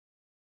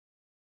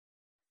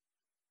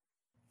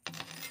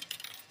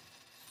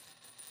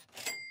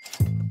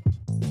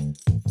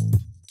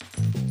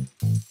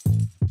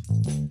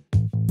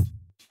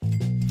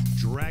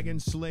Dragon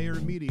Slayer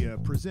Media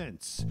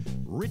presents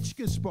Rich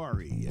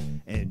Gaspari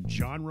and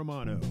John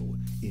Romano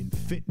in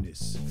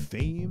Fitness,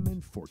 Fame,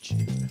 and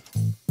Fortune.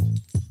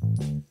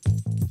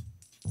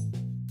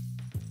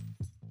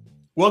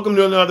 Welcome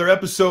to another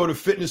episode of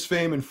Fitness,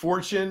 Fame, and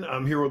Fortune.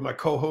 I'm here with my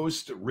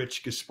co-host,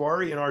 Rich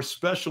Gaspari, and our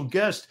special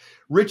guest,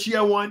 Richie.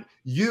 I want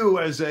you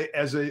as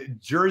a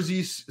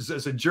Jersey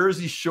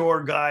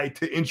Shore guy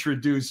to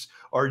introduce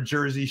our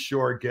Jersey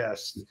Shore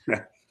guest.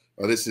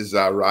 Well, this is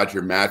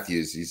Roger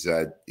Mathews. He's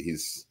an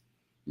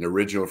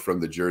original from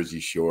the Jersey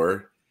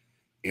Shore.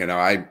 You know,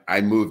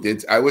 I moved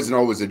into. I wasn't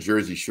always a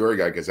Jersey Shore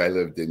guy because I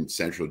lived in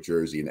Central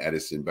Jersey in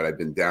Edison, but I've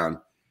been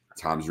down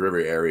Tom's River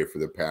area for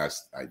the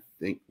past, I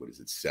think,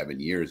 7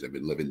 years. I've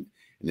been living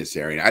in this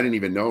area. And I didn't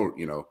even know,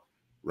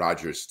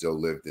 Roger still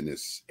lived in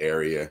this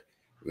area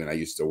when I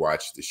used to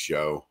watch the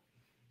show.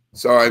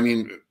 So, I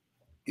mean,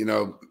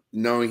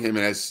 knowing him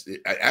as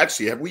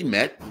actually, have we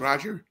met,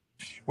 Roger?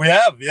 We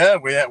have, yeah,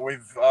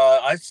 we've.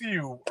 I see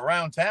you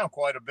around town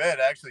quite a bit.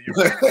 Actually,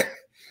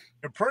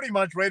 you're pretty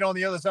much right on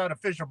the other side of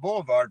Fisher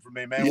Boulevard for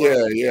me, man.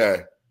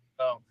 Yeah.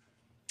 So,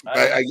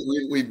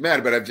 we've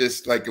met, but I've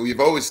just we've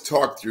always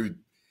talked through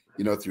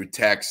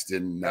text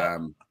and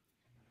I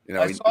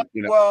saw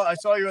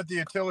you at the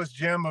Attila's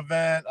Gym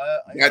event.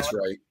 That's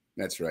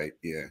right.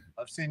 Yeah,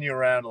 I've seen you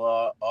around a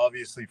lot.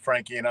 Obviously,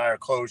 Frankie and I are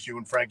close. You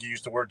and Frankie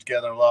used to work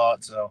together a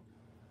lot, so.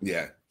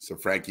 Yeah. So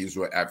Frankie was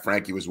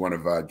one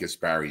of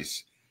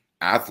Gaspari's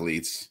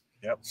athletes.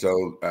 Yep.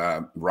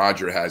 So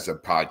Roger has a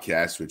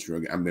podcast, which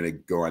I'm going to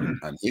go on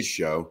his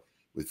show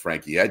with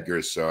Frankie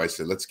Edgar. So I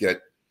said, let's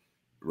get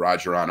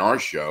Roger on our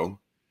show,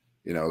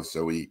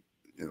 so we,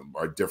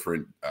 our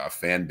different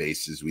fan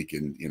bases, we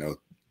can,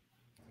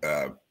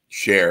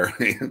 share.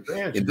 It's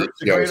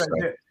a great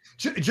idea.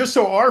 Just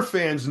so our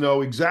fans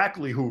know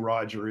exactly who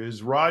Roger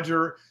is.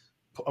 Roger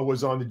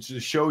was on the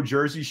show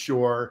Jersey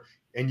Shore,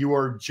 and you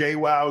are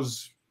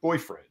jwoww's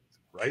boyfriend,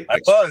 right? I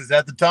was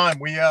at the time.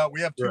 We have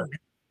two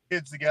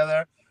kids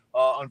together.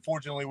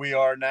 Unfortunately, we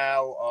are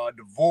now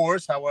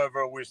divorced.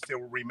 However, we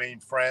still remain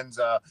friends.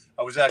 I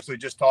was actually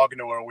just talking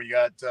to her. We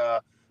got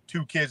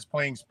 2 kids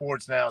playing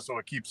sports now, so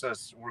it keeps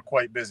us. We're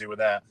quite busy with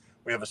that.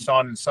 We have a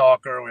son in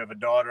soccer. We have a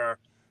daughter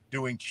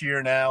doing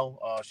cheer now.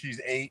 She's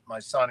 8. My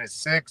son is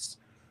 6.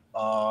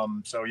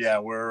 So yeah,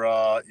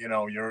 we're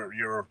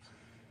you're.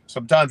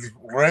 Sometimes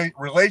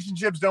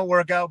relationships don't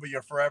work out, but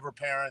you're forever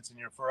parents, and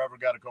you're forever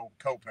got to go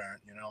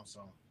co-parent,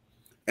 So.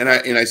 And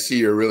I see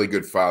you're a really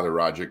good father,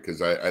 Roger,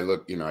 because I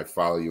look, I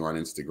follow you on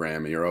Instagram,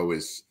 and you're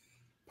always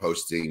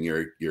posting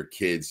your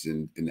kids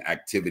and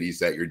activities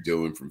that you're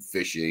doing, from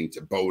fishing to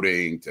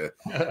boating to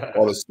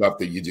all the stuff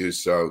that you do.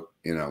 So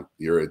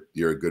you're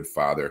a good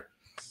father.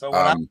 So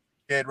when I was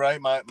a kid, right?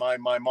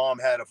 My mom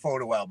had a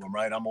photo album,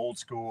 right? I'm old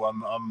school.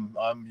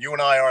 I'm you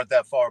and I aren't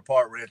that far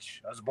apart,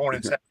 Rich. I was born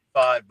in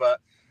 '75,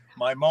 but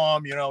my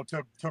mom,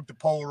 took the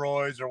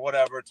Polaroids or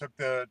whatever, took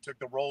the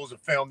rolls of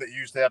film that you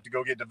used to have to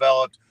go get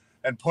developed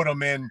and put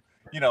them in,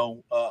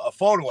 a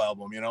photo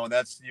album, and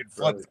that's, you'd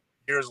flip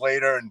years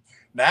later. And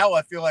now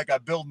I feel like I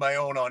build my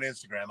own on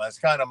Instagram. That's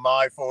kind of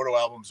my photo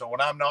album. So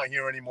when I'm not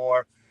here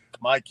anymore,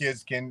 my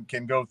kids can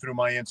go through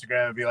my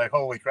Instagram and be like,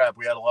 holy crap,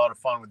 we had a lot of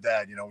fun with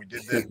Dad. We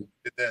did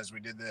this, we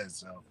did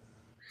this.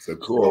 So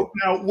cool.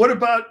 Now, what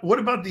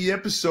about the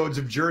episodes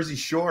of Jersey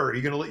Shore? Are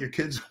you going to let your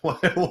kids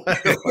watch? I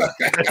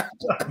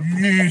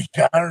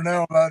don't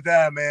know about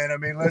that, man. I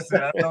mean,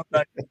 listen, I don't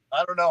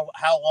know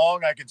how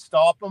long I can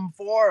stop them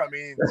for. I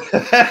mean,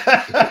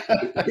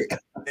 the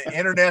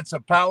internet's a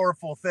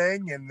powerful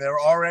thing, and they're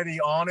already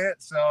on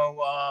it.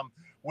 So,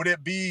 would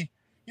it be,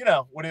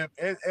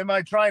 am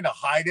I trying to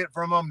hide it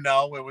from them?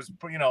 No, it was,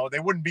 they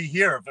wouldn't be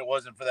here if it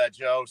wasn't for that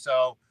show.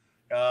 So.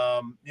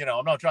 I'm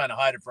not trying to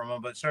hide it from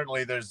them, but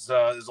certainly there's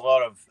a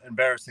lot of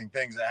embarrassing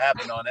things that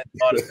happened on it.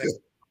 A lot of things.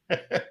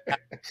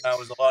 I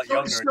was a lot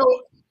younger.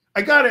 So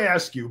I got to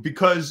ask you,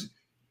 because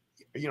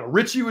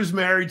Richie was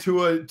married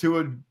to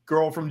a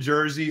girl from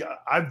Jersey.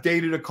 I've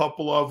dated a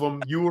couple of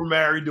them. You were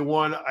married to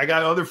one. I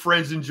got other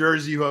friends in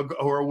Jersey who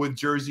are with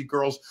Jersey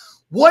girls.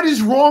 What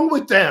is wrong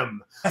with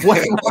them?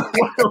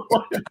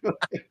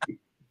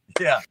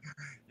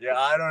 Yeah,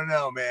 I don't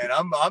know, man.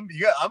 I'm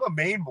a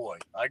Maine boy.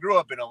 I grew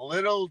up in a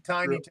little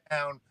tiny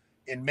town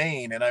in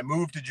Maine, and I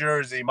moved to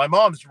Jersey. My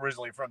mom's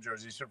originally from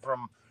Jersey. She's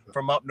from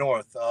up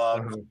north,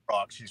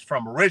 Rock. She's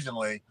from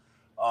originally,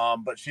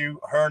 but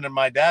her and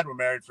my dad were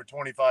married for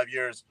 25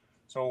 years.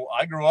 So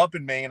I grew up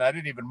in Maine. I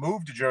didn't even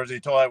move to Jersey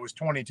until I was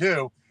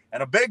 22.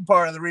 And a big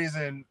part of the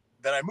reason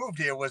that I moved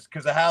here was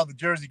because of how the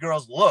Jersey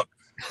girls look.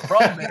 The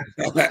problem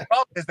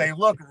is they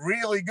look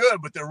really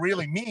good, but they're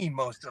really mean,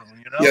 most of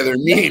them, Yeah, they're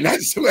mean.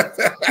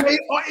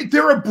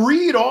 They're a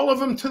breed, all of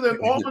them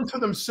all unto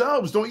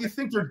themselves. Don't you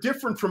think they're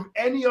different from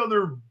any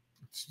other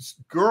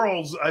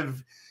girls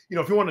if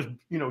you want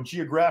to,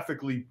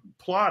 geographically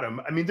plot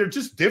them? I mean, they're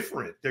just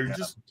different. They're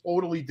just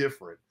totally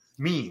different.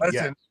 Mean.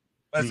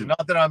 Listen,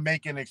 not that I'm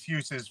making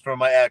excuses for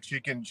my ex.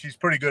 She's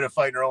pretty good at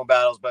fighting her own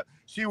battles, but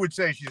she would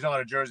say she's not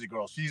a Jersey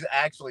girl. She's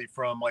actually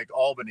from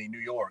Albany, New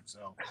York.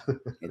 So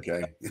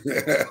okay.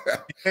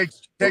 She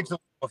takes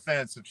a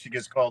offense if she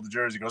gets called the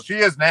Jersey Girl. She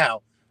is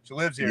now. She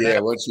lives here. Yeah,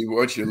 now. once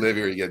you live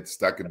here, you get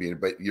stuck in being.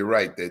 But you're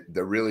right.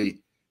 The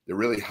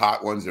really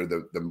hot ones are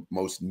the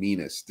most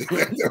meanest.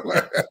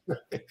 I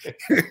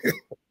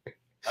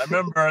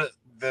remember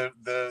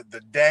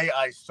the day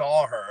I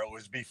saw her. It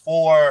was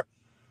before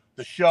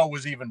the show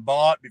was even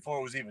bought, before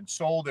it was even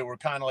sold. They were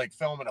kind of like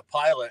filming a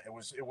pilot. It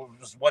was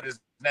what is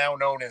now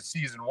known as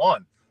season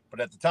 1, but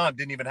at the time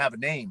didn't even have a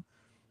name.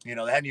 They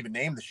hadn't even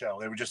named the show.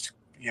 They were just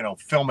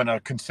filming a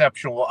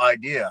conceptual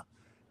idea.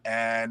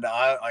 And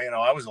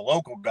I was a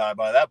local guy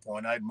by that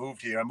point. I'd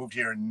moved here. I moved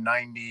here in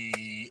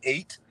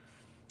 '98,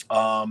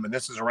 and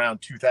this is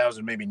around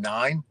 2000, maybe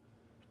 9.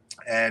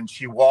 And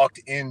she walked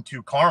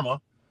into Karma,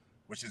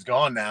 which is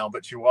gone now,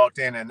 but she walked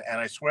in and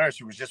I swear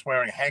she was just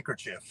wearing a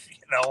handkerchief,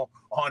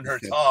 on her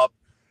top.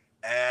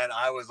 And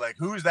I was like,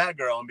 who's that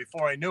girl? And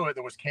before I knew it,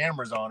 there was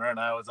cameras on her. And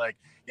I was like,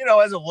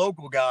 as a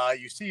local guy,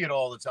 you see it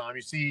all the time.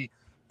 You see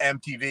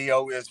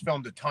MTV has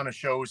filmed a ton of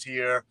shows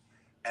here,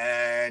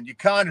 and you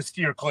kind of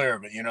steer clear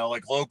of it.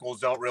 Like locals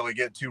don't really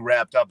get too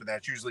wrapped up in that.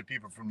 It's usually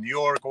people from New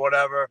York or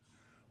whatever.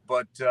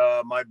 But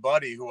my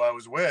buddy who I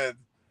was with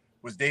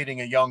was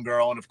dating a young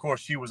girl, and of course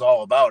she was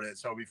all about it.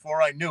 So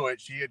before I knew it,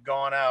 she had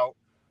gone out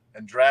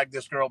and dragged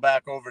this girl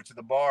back over to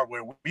the bar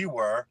where we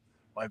were.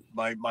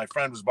 My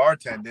friend was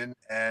bartending,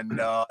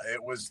 and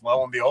it was,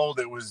 lo and behold,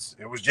 it was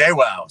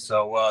jwoww.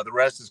 So the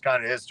rest is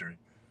kind of history.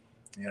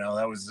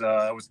 That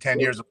was 10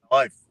 years of my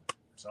life.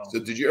 So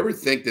did you ever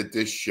think that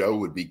this show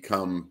would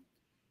become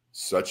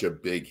such a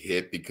big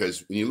hit?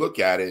 Because when you look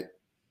at it,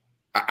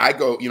 I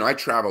go, I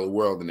travel the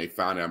world, and they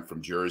found out I'm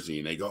from Jersey,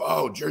 and they go,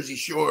 oh, Jersey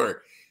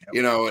Shore,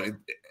 and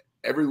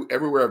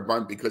everywhere I've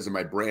gone because of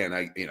my brand.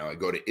 I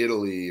go to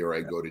Italy or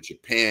I go to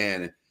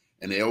Japan,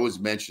 and they always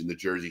mention the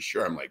Jersey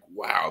Shore. I'm like,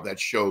 wow, that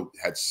show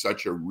had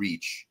such a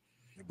reach,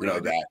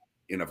 that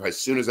as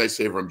soon as I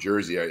say from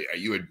Jersey, are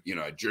you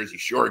a Jersey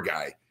Shore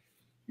guy?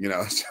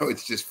 So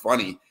it's just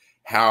funny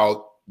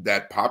how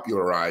that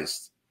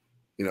popularized,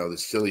 the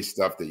silly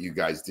stuff that you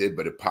guys did,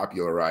 but it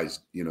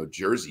popularized,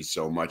 Jersey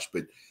so much.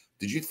 But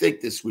did you think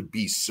this would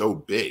be so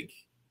big?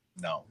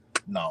 No,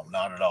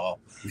 not at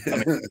all. I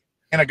mean,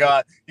 and you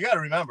got to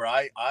remember,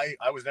 I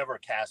was never a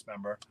cast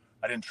member.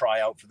 I didn't try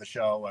out for the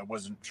show. I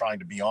wasn't trying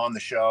to be on the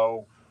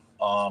show.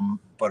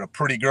 But a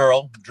pretty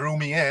girl drew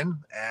me in,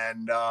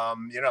 and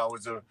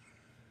it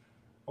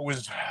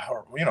was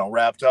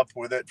wrapped up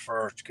with it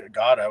for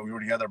we were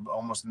together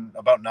almost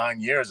about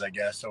 9 years, I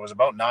guess. So it was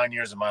about 9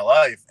 years of my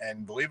life.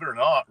 And believe it or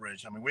not,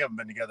 Rich, I mean, we haven't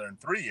been together in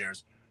 3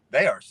 years.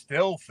 They are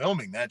still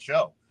filming that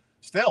show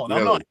still. And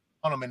really? I'm not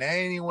on them in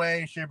any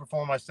way, shape, or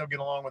form. I still get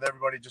along with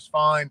everybody just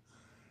fine.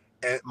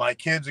 My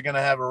kids are going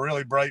to have a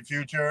really bright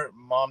future.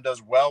 Mom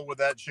does well with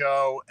that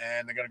show,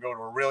 and they're going to go to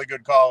a really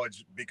good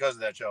college because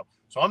of that show.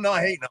 So I'm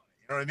not hating on it,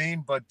 you know what I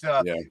mean? But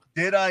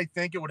did I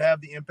think it would have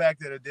the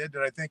impact that it did?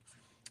 Did I think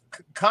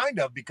kind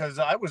of, because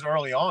I was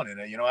early on in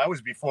it, I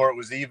was before it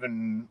was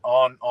even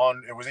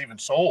it was even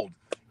sold,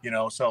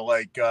 so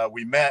like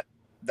we met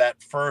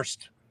that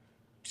first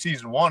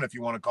season 1, if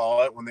you want to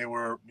call it, when they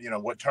were,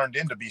 what turned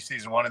into be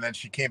season 1. And then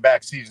she came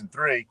back season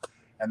 3.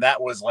 And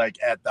that was like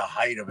at the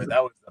height of it.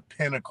 That was the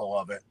pinnacle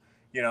of it.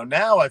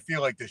 Now I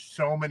feel like there's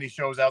so many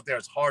shows out there.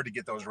 It's hard to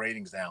get those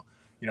ratings now.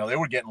 They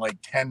were getting like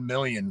 10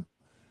 million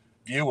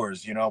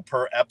viewers,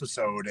 per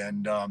episode.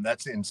 And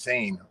that's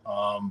insane.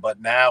 But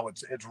now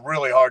it's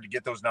really hard to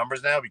get those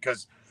numbers now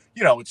because,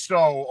 it's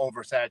so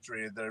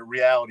oversaturated. The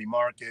reality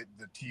market,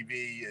 the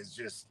TV is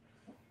just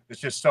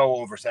so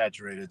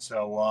oversaturated.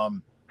 So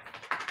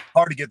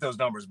hard to get those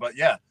numbers. But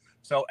yeah.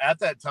 So at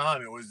that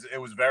time, it was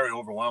very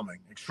overwhelming,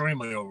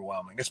 extremely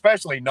overwhelming,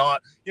 especially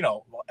not,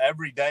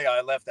 every day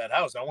I left that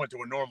house, I went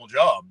to a normal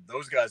job.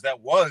 Those guys, that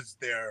was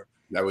their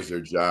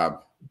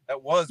job.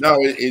 That was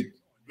like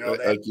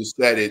you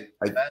said, it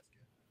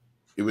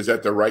was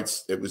at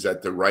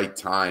the right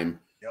time.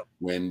 Yep.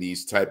 When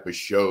these type of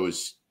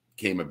shows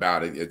came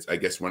about. It's, I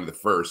guess, one of the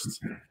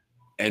first.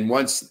 And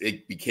once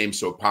it became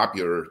so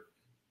popular,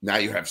 now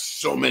you have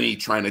so many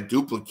trying to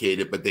duplicate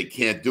it, but they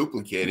can't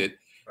duplicate it.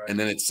 Right. And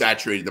then it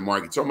saturated the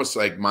market. It's almost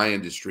like my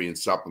industry in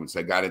supplements.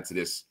 I got into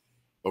this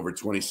over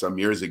 20 some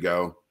years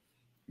ago,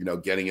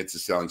 getting into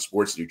selling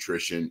sports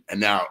nutrition. And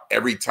now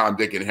every Tom,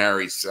 Dick, and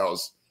Harry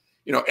sells,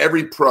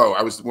 every pro.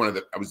 I was one of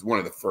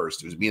the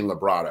first. It was me and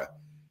Labrada.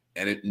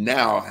 And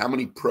now how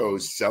many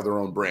pros sell their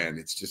own brand?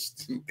 It's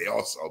just, they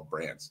all sell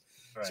brands.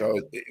 Right. So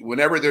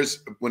whenever there's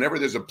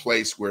a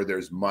place where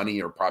there's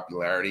money or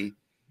popularity,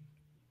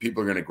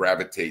 people are going to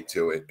gravitate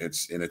to it.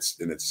 It's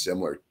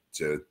similar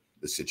to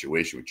the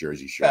situation with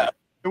Jersey Shore. Yeah,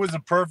 it was a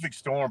perfect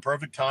storm,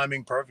 perfect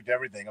timing, perfect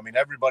everything. I mean,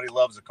 everybody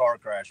loves a car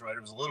crash, right?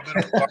 It was a little bit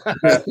of a car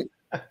crash,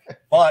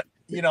 but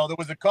there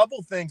was a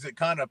couple things that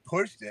kind of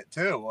pushed it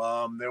too.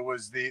 There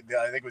was I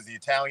think it was the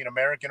Italian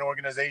American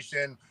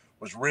organization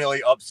was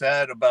really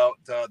upset about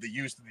the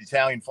use of the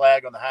Italian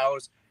flag on the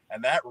house.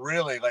 And that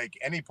really, like,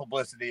 any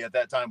publicity at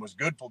that time was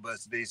good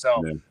publicity.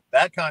 So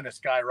that kind of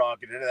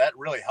skyrocketed. That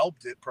really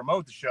helped it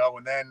promote the show.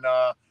 And then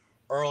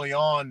early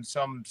on,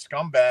 some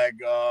scumbag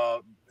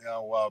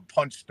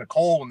punched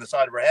Nicole in the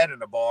side of her head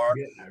in a bar.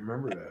 Yeah, I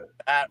remember that.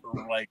 That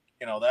like,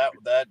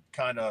 that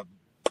kind of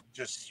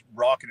just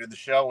rocketed the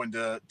show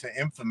into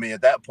infamy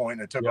at that point,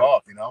 and it took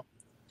off.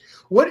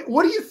 What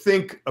do you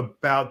think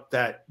about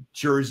that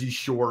Jersey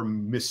Shore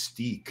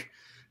mystique?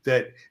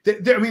 That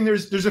I mean,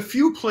 there's a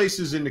few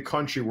places in the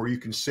country where you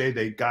can say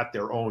they got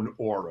their own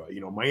aura.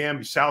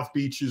 Miami, South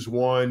Beach is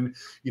one.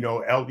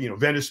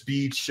 Venice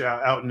Beach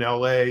out in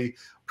L.A.,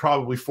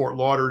 probably Fort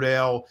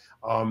Lauderdale.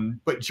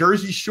 But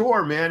Jersey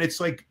Shore, man, it's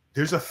like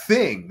there's a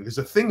thing. There's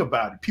a thing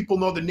about it. People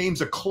know the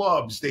names of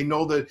clubs. They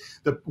know the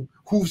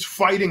who's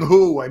fighting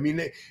who. I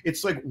mean,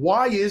 it's like,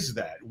 why is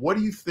that? What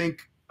do you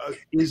think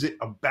is it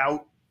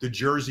about the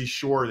Jersey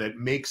Shore that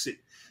makes it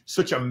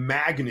such a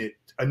magnet,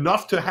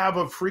 enough to have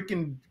a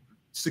freaking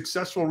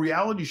successful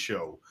reality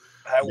show?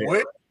 I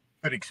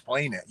could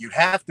explain it. You'd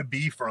have to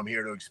be from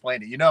here to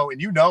explain it. And when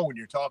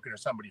you're talking to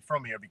somebody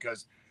from here,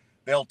 because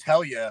they'll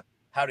tell you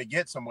how to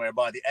get somewhere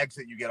by the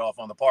exit you get off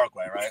on the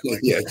Parkway, right? Like,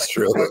 yeah, it's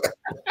true.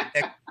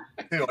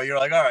 You're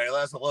like, all right,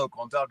 well, that's a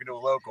local. I'm talking to a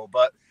local,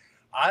 but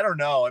I don't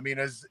know. I mean,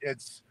 it's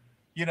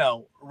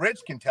Rich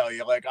can tell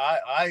you, like,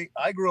 I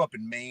grew up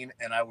in Maine,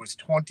 and I was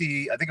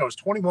 20, I think I was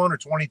 21 or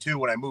 22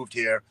 when I moved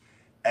here,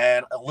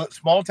 and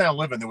small town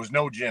living, there was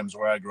no gyms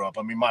where I grew up.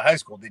 I mean, my high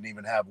school didn't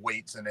even have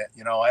weights in it.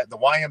 The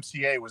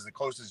YMCA was the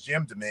closest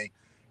gym to me,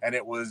 and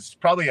it was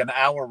probably an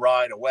hour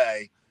ride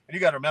away. And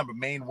you got to remember,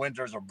 Maine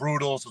winters are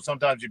brutal, so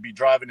sometimes you'd be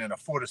driving in a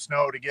foot of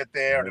snow to get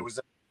there, and it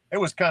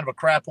was kind of a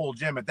crap hole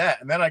gym at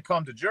that. And then I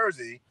come to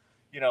Jersey,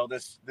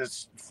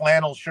 this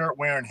flannel shirt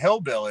wearing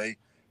hillbilly,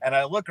 and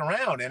I look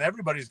around and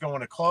everybody's going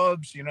to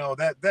clubs,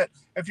 that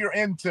if you're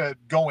into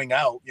going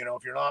out,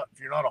 if you're not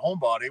a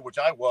homebody, which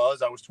I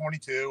was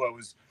 22, I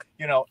was,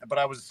 but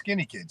I was a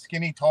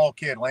skinny, tall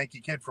kid,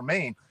 lanky kid from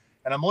Maine.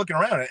 And I'm looking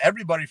around and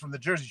everybody from the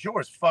Jersey Shore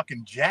is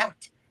fucking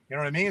jacked. You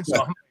know what I mean?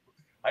 So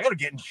I got to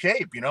get in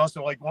shape,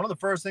 So like one of the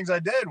first things I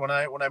did when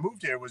I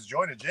moved here was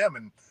join a gym,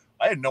 and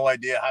I had no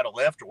idea how to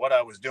lift or what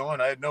I was doing.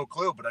 I had no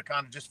clue, but I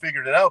kind of just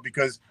figured it out,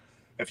 because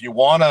if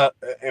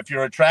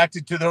you're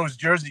attracted to those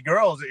Jersey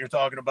girls that you're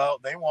talking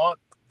about, they want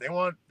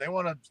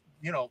a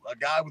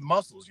guy with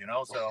muscles,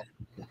 so.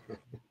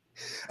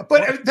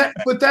 But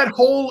that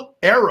whole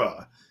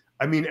era,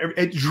 I mean,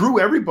 it drew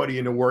everybody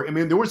into work. I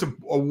mean, there was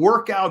a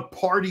workout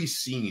party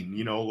scene,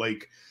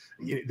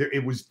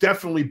 it was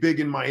definitely big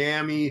in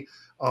Miami,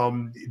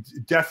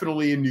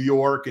 definitely in New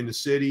York, in the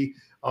city.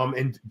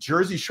 And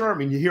Jersey Shore, I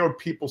mean, you hear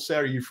people say,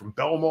 are you from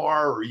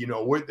Belmar? Or,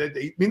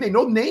 they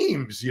know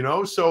names,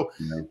 so.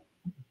 Yeah.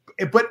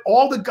 But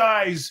all the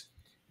guys,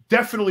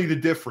 definitely the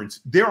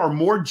difference. There are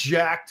more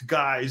jacked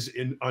guys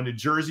on the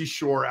Jersey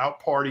Shore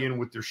out partying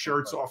with their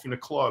shirts off in the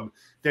club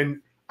than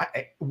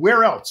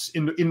where else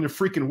in the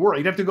freaking world.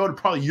 You'd have to go to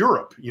probably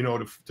Europe,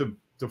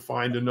 to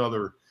find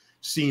another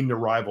scene to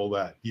rival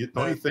that.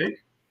 Don't you think?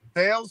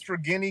 Sales for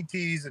guinea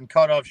teas and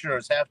cutoff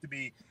shirts have to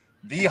be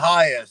the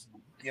highest,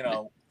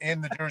 in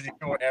the Jersey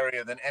Shore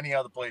area than any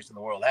other place in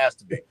the world. It has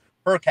to be.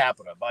 Per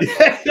capita, by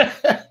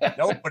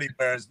nobody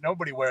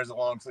wears a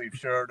long sleeve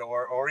shirt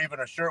or even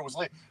a shirt with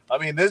sleeve. I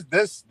mean, this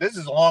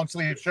is a long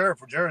sleeve shirt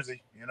for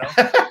Jersey,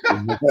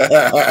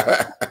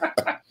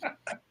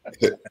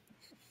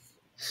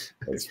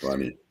 That's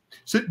funny.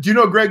 So, do you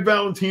know Greg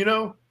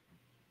Valentino?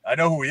 I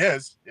know who he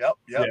is. Yep.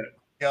 Yeah.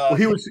 Well,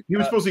 he was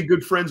supposed to be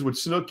good friends with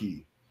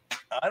Snooki.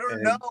 I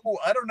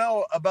don't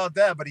know about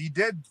that, but he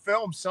did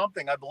film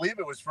something. I believe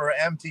it was for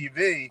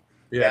MTV.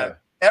 Yeah.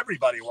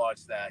 Everybody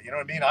watched that. You know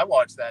what I mean? I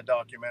watched that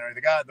documentary.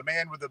 The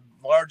man with the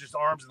largest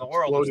arms in the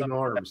world. Exploding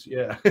arms,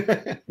 yeah.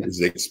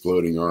 His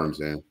exploding arms,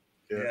 man.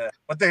 Yeah.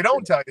 What they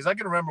don't tell you is I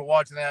can remember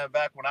watching that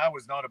back when I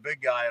was not a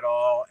big guy at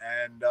all,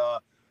 and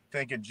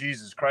thinking,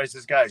 Jesus Christ,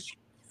 this guy's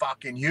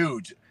fucking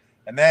huge.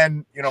 And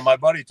then, my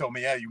buddy told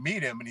me, yeah, you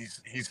meet him, and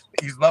he's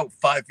about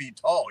 5 feet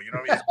tall. You know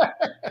what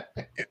I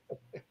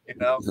mean?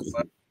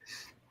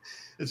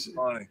 It's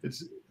funny.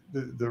 It's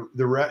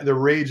the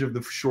rage of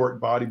the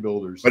short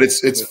bodybuilders. But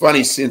it's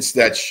funny, since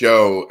that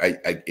show,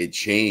 it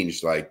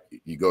changed. Like,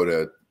 you go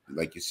to,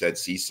 like you said,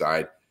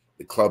 Seaside,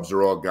 the clubs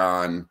are all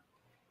gone.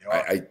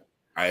 Yeah.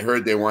 I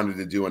heard they wanted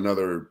to do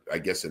another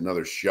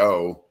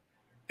show,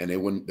 and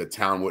the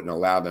town wouldn't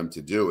allow them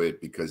to do it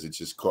because it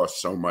just caused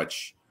so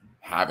much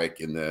havoc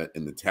in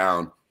the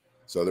town.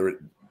 So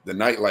the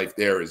nightlife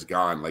there is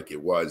gone like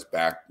it was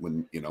back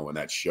when when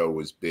that show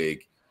was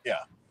big.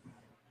 Yeah.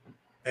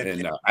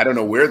 And I don't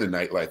know where the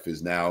nightlife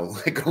is now.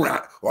 Like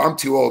around, well, I'm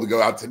too old to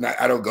go out tonight.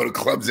 I don't go to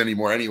clubs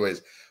anymore,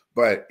 anyways.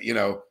 But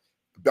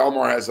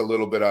Belmar has a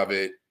little bit of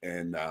it,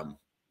 and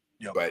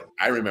but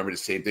I remember the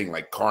same thing.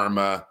 Like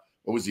Karma.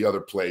 What was the other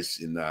place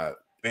in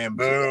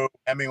Bamboo,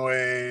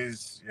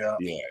 Hemingway's?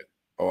 Yeah,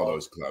 all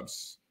those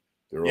clubs.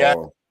 They're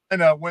all.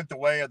 And went the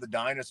way of the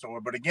dinosaur.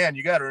 But again,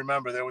 you got to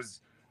remember there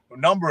was a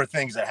number of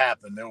things that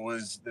happened. There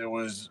was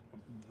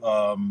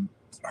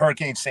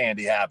Hurricane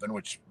Sandy happened,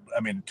 which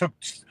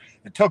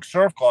it took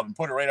Surf Club and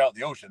put it right out in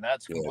the ocean.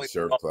 That's completely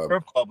Surf Club.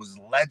 Surf Club was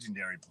a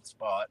legendary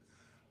spot.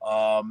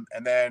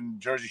 And then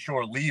Jersey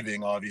Shore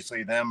leaving,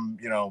 obviously, them,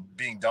 you know,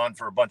 being done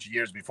for a bunch of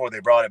years before they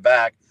brought it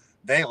back.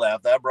 They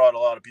left. That brought a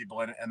lot of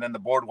people in, and then the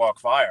Boardwalk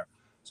fire.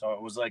 So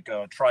it was like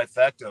a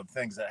trifecta of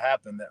things that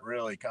happened that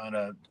really kind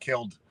of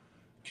killed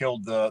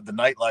the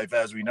nightlife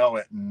as we know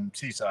it in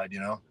Seaside. You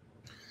know,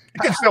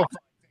 you can still do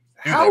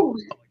that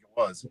like it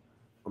was.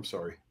 I'm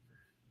sorry.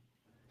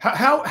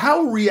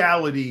 How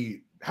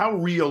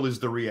real is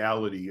the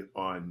reality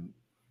on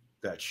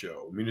that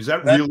show? I mean, is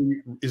that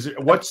really, is it,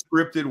 what's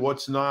scripted,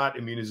 what's not? I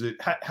mean, is it,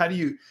 how do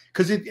you,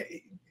 because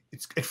it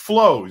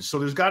flows, so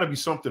there's got to be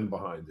something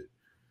behind it.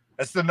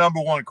 That's the number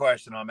one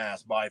question I'm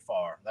asked by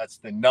far. That's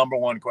the number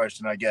one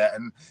question I get,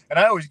 and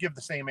I always give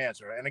the same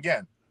answer. And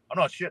again, I'm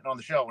not shitting on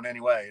the show in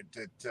any way.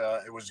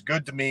 It was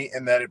good to me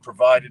in that it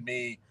provided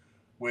me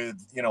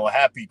with, you know, a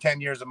happy 10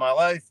 years of my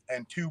life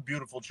and 2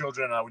 beautiful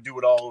children. And I would do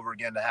it all over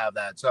again to have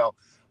that. So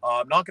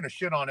I'm not going to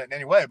shit on it in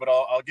any way, but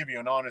I'll give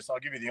you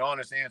the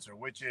honest answer,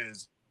 which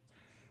is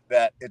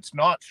that it's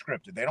not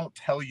scripted. They don't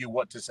tell you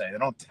what to say. They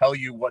don't tell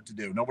you what to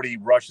do. Nobody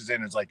rushes in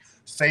and is like,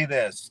 say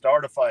this,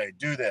 start a fight,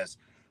 do this.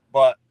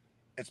 But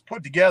it's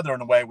put together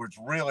in a way where it's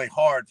really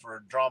hard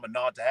for drama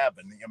not to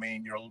happen. I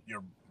mean,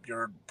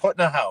 you're put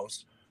in a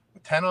house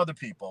with 10 other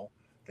people.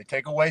 They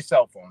take away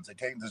cell phones.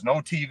 There's no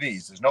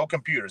TVs. There's no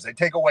computers. They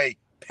take away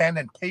pen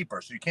and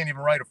paper, so you can't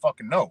even write a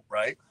fucking note,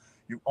 right?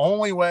 The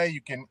only way you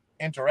can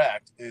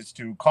interact is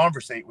to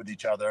conversate with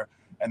each other.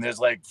 And there's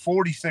like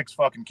 46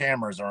 fucking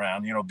cameras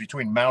around, you know,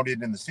 between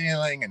mounted in the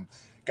ceiling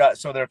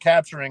so they're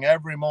capturing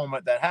every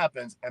moment that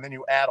happens. And then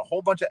you add a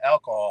whole bunch of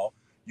alcohol.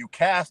 You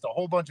cast a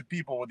whole bunch of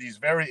people with these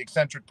very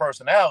eccentric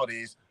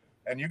personalities,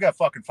 and you got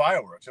fucking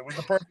fireworks. It was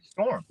the perfect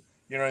storm.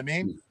 You know what I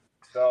mean?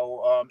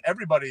 So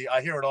everybody,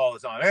 I hear it all the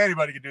time.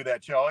 Anybody can do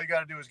that show. All you got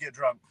to do is get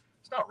drunk.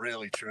 It's not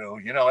really true.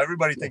 You know,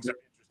 everybody thinks they're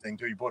interesting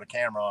until you put a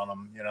camera on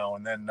them, you know,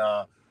 and then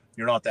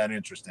you're not that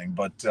interesting.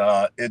 But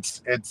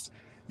it's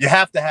you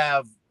have to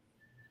have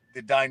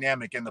the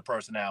dynamic in the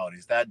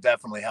personalities. That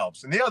definitely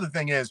helps. And the other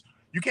thing is,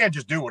 you can't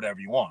just do whatever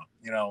you want.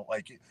 You know,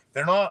 like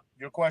they're not.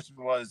 Your question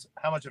was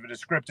how much of it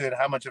is scripted,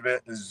 how much of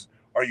it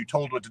are you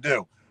told what to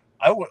do?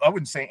 I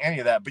wouldn't say any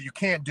of that, but you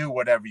can't do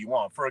whatever you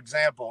want. For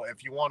example,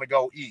 if you want to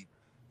go eat,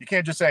 you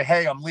can't just say,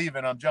 hey, I'm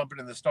leaving, I'm jumping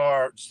in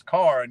the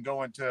car and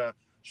going to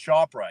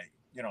ShopRite.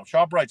 You know,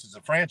 ShopRite's is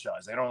a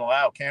franchise. They don't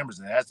allow cameras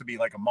in it. It has to be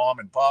like a mom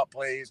and pop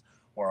place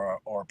or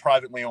a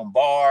privately owned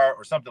bar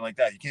or something like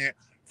that. You can't,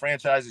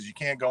 franchises, you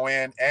can't go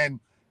in, and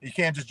you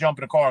can't just jump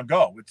in a car and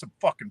go. It's a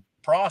fucking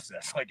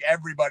process. Like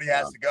everybody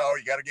has to go.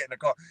 You got to get in a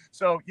car.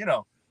 So, you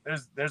know,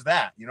 there's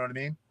that, you know what I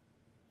mean?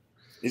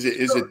 Is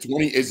it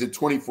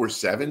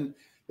 24/7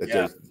 that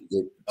Yeah.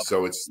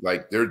 so it's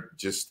like they're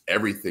just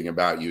everything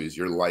about you is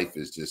your life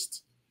is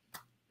just,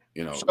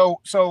 you know.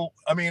 So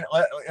I mean,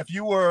 if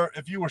you were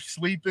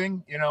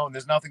sleeping, you know, and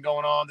there's nothing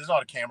going on, there's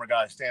not a camera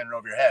guy standing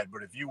over your head.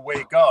 But if you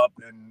wake up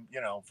and,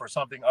 you know, for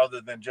something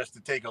other than just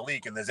to take a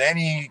leak, and there's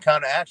any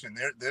kind of action,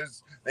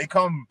 they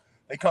come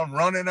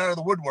running out of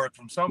the woodwork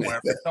from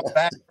somewhere, from some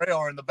back trail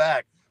or in the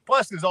back.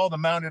 Plus, there's all the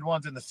mounted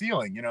ones in the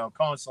ceiling, you know,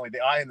 constantly.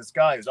 The eye in the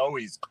sky is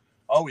always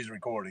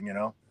recording, you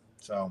know.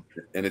 So,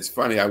 and it's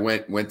funny. I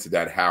went to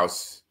that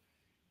house.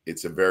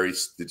 It's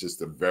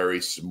just a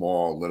very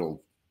small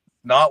little.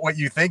 Not what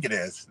you think it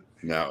is.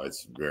 No,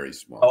 it's very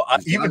small. Oh,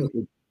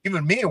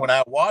 even me, when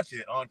I watch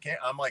it on camera,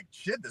 I'm like,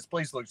 shit, this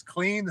place looks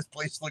clean. This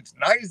place looks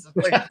nice. This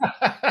place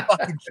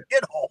fucking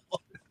shithole.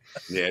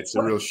 Yeah, it's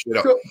a real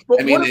shithole. So,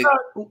 but I mean,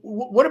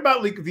 what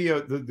about like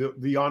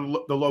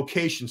the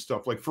location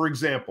stuff? Like, for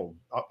example,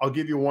 I'll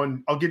give you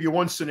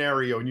one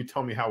scenario, and you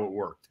tell me how it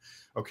worked.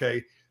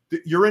 Okay,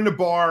 you're in the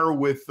bar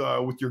with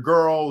your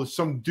girl.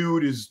 Some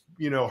dude is,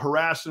 you know,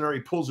 harassing her. He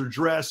pulls her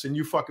dress, and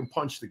you fucking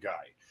punch the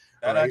guy.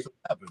 That actually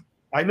happened.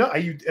 I know.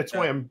 That's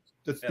why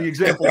that's the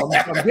example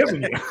I'm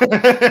giving you.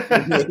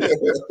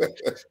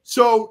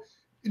 So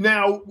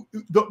now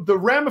the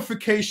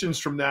ramifications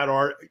from that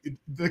are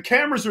the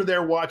cameras are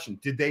there watching.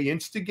 Did they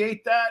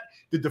instigate that?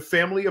 Did the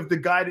family of the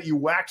guy that you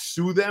whacked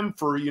sue them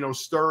for, you know,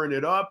 stirring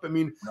it up? I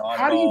mean,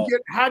 how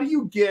do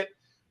you get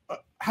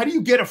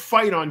a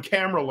fight on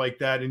camera like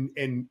that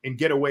and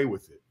get away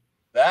with it?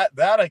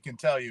 That I can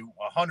tell you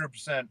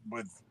 100%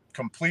 with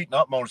complete and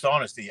utmost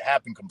honesty. It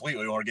happened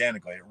completely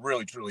organically. It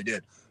really, truly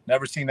did.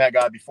 Never seen that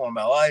guy before in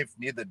my life.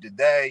 Neither did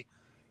they.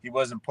 He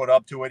wasn't put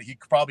up to it. He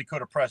probably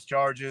could have pressed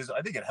charges.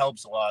 I think it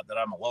helps a lot that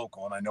I'm a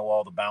local and I know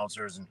all the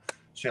bouncers and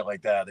shit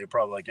like that. They're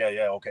probably like,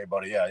 yeah, okay,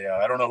 buddy. Yeah.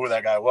 I don't know who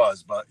that guy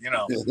was, but, you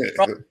know, it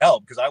probably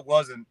helped because I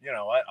wasn't, you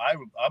know,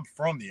 I'm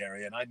from the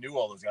area and I knew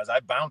all those guys.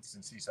 I bounced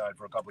in Seaside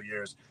for a couple of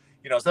years,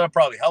 you know, so that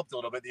probably helped a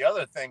little bit. The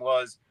other thing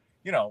was,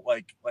 you know,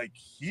 like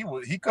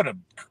he could have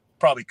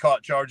probably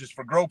caught charges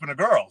for groping a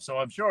girl. So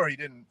I'm sure he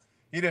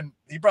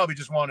probably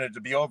just wanted it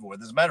to be over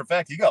with. As a matter of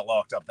fact, he got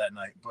locked up that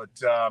night. But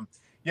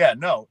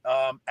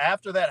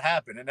after that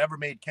happened, it never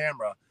made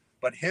camera.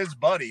 But his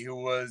buddy, who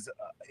was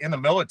in the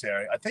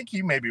military, I think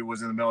he maybe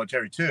was in the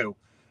military too,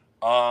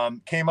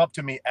 came up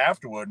to me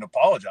afterward and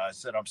apologized.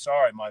 Said, "I'm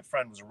sorry, my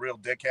friend was a real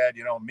dickhead."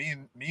 You know, me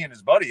and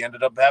his buddy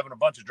ended up having a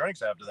bunch of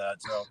drinks after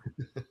that. So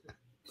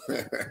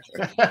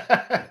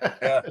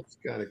Yeah, that's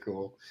kind of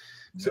cool.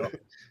 Yep.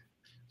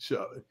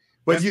 So,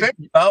 but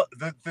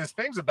there's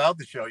things about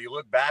the show you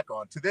look back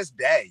on to this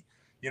day.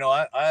 You know,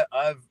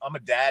 I'm a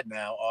dad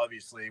now.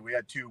 Obviously, we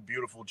had two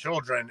beautiful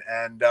children,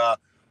 and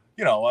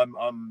you know,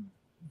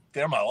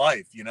 they're my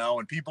life. You know,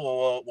 and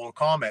people will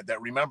comment that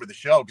remember the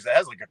show because it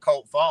has like a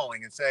cult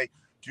following and say,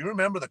 "Do you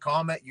remember the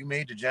comment you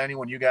made to Jenny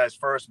when you guys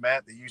first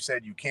met that you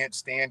said you can't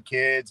stand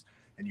kids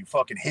and you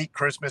fucking hate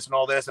Christmas and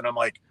all this?" And I'm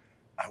like,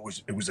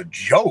 it was a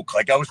joke.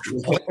 Like I was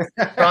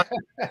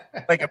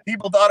like if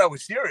people thought I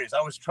was serious,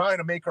 I was trying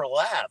to make her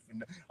laugh,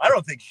 and I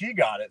don't think she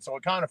got it, so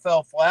it kind of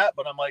fell flat.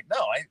 But I'm like, no,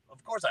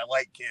 of course I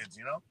like kids,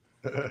 you know.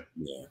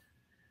 Yeah.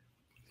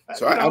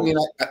 So I mean,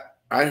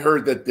 I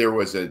heard that there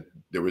was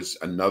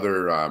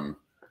another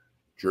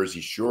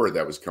Jersey Shore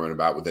that was coming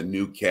about with a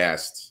new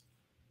cast.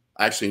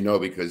 I actually know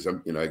because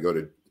I go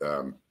to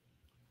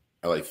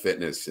LA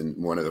Fitness,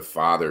 and one of the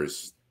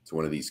fathers to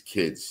one of these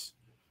kids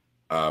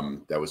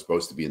that was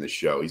supposed to be in the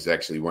show. He's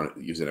actually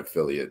he's an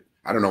affiliate.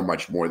 I don't know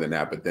much more than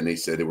that, but then they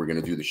said they were going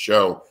to do the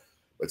show,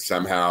 but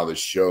somehow the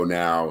show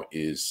now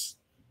is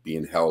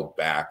being held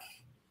back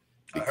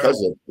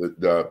because of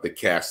the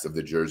cast of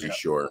the Jersey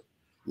Shore.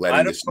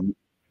 I don't know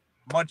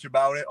much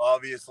about it.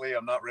 Obviously,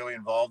 I'm not really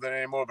involved in it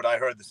anymore, but I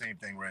heard the same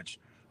thing, Rich.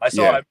 I was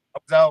out.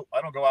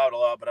 I don't go out a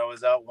lot, but I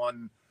was out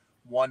one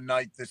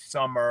night this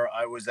summer.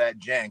 I was at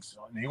Jenks.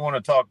 You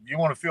want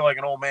to feel like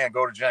an old man,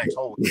 go to Jenks.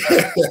 Holy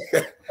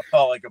I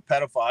felt like a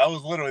pedophile. I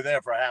was literally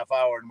there for a half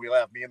hour and we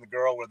left. Me and the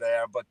girl were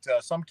there, but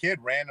some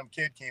random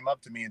kid came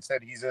up to me and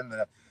said he's in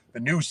the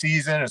new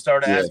season and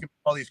started asking me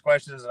all these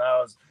questions, and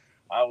I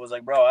was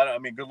like, bro, I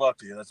mean, good luck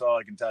to you. That's all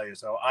I can tell you.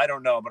 So I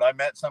don't know, but I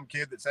met some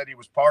kid that said he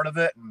was part of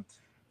it, and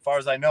as far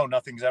as I know,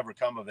 nothing's ever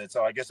come of it.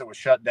 So I guess it was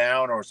shut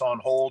down or it's on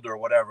hold or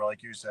whatever.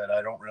 Like you said,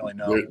 I don't really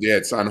know. Yeah,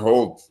 it's on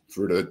hold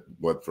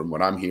from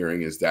what I'm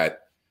hearing is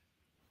that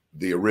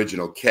the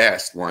original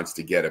cast wants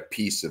to get a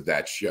piece of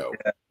that show.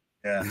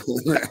 Yeah.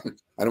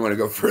 I don't want to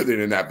go further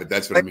than that, but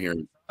that's what I'm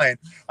hearing.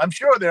 I'm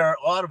sure a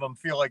lot of them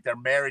feel like they're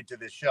married to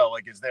this show,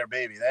 like it's their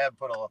baby. They have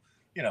put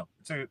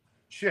it's a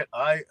shit.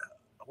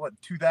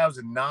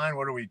 2009?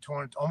 What are we?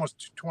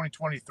 Almost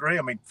 2023.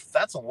 I mean,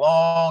 that's a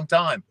long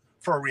time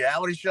for a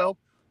reality show.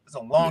 It's a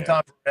long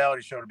time for a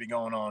reality show to be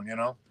going on, you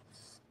know?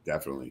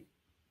 Definitely.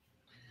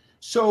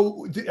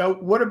 So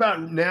what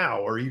about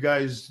now? Are you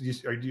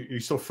guys, are you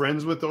still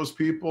friends with those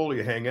people? Do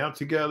you hang out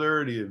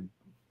together? Do you?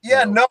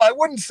 No, I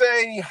wouldn't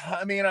say,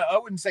 I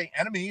wouldn't say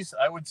enemies.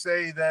 I would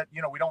say that,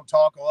 we don't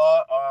talk a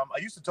lot. I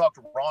used to talk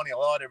to Ronnie a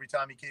lot. Every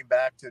time he came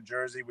back to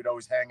Jersey, we'd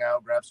always hang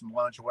out, grab some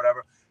lunch or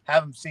whatever.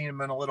 Haven't seen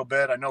him in a little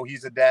bit. I know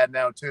he's a dad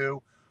now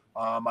too.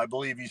 I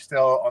believe he's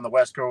still on the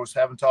West Coast.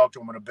 Haven't talked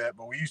to him in a bit,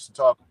 but we used to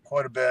talk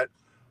quite a bit.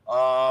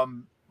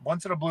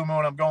 Once in a blue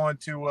moon, I'm going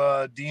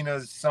to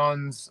Dina's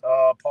son's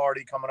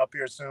party coming up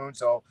here soon,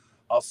 so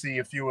I'll see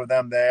a few of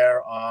them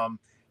there.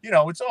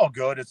 It's all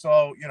good. It's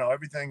all,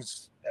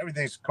 everything's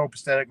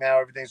copacetic now.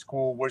 Everything's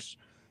cool. Wish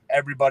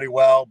everybody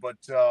well. But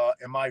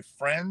am I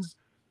friends?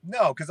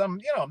 No, because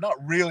I'm not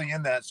really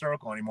in that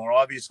circle anymore.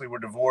 Obviously, we're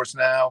divorced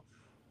now.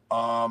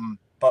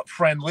 But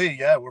friendly,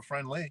 yeah, we're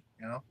friendly.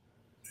 Yeah.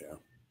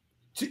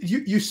 So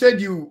you said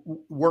you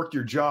worked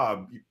your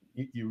job.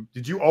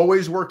 Did you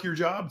always work your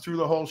job through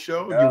the whole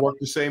show? Yeah. You work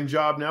the same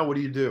job now? What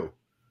do you do?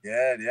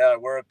 Yeah. I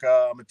work.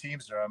 I'm a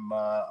Teamster.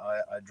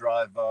 I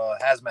drive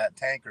hazmat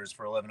tankers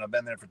for a living. I've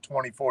been there for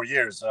 24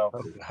 years. So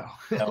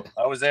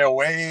I was there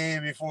way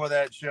before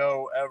that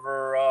show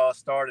ever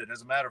started.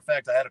 As a matter of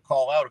fact, I had to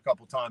call out a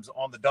couple times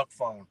on the duck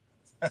phone.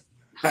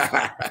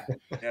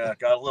 Yeah,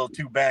 got a little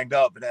too banged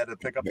up and had to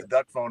pick up the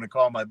duck phone and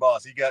call my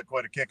boss. He got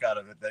quite a kick out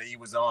of it that he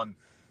was on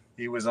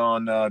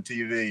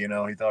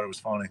TV. He thought it was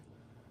funny.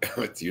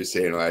 You're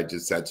saying I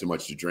just had too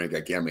much to drink.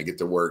 I can't make it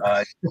to work.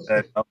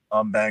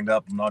 I'm banged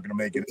up. I'm not going to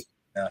make it.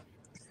 Yeah.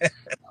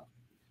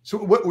 So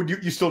what would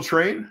you still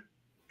train?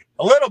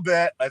 A little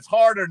bit. It's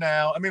harder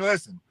now. I mean,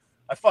 listen,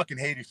 I fucking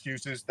hate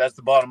excuses. That's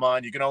the bottom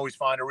line. You can always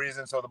find a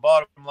reason. So the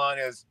bottom line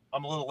is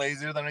I'm a little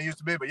lazier than I used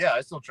to be, but yeah,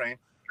 I still train.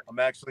 I'm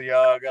actually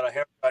got a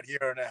haircut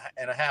here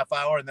in a half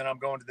hour, and then I'm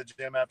going to the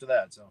gym after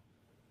that. So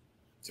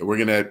we're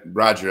gonna,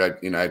 Roger.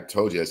 I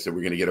told you. I said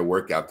we're gonna get a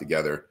workout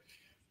together.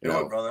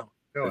 Brother.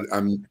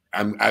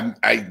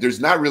 There's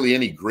not really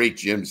any great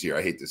gyms here.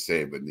 I hate to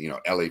say it, but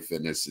LA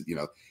Fitness.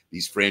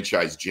 These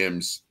franchise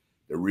gyms,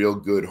 they're real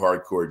good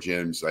hardcore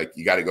gyms. Like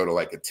you got to go to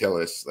like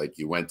Attilas, like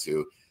you went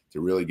to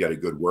really get a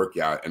good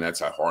workout, and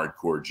that's a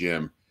hardcore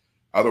gym.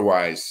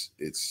 Otherwise,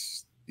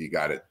 you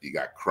got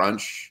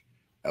Crunch,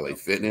 LA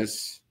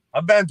Fitness.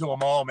 I've been to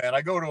them all, man.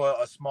 I go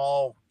to a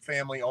small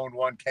family-owned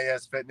one,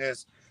 KS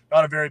Fitness.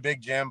 Not a very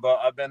big gym, but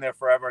I've been there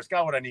forever. It's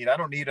got what I need. I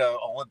don't need an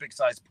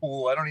Olympic-sized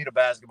pool. I don't need a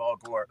basketball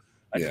court.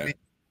 I just need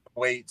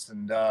weights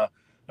and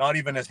not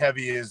even as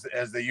heavy as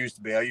they used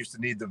to be. I used to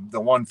need the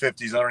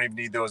 150s. I don't even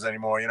need those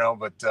anymore,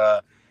 But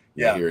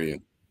yeah. I hear you.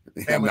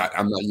 I'm not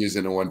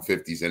using the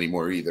 150s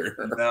anymore either.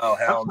 No,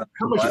 hell no.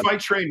 How much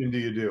fight training do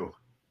you do?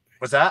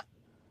 What's that?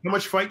 How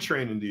much fight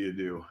training do you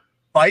do?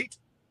 Fight,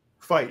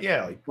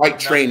 yeah. Fight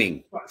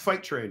training.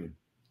 Fight training.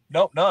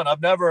 Nope, none.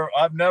 I've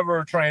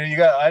never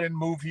trained. I didn't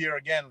move here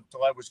again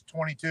until I was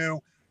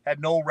 22. Had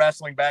no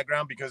wrestling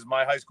background because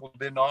my high school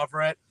didn't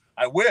offer it.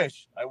 I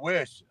wish.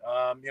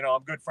 You know,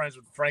 I'm good friends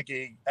with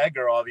Frankie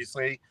Edgar,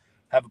 obviously.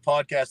 Have a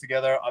podcast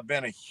together. I've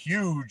been a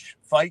huge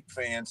fight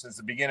fan since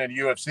the beginning of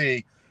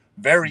UFC.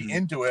 Very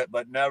into it,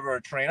 but never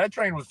trained. I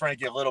trained with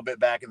Frankie a little bit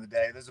back in the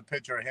day. There's a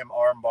picture of him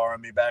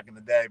armbarring me back in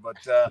the day. But,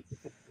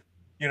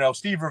 you know,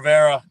 Steve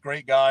Rivera,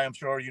 great guy. I'm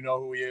sure you know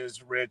who he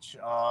is, Rich.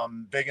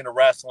 Big into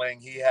wrestling.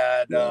 He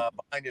had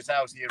behind his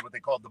house, he had what they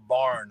called the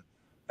barn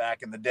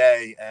back in the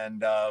day.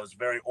 And it was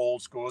very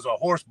old school. It was a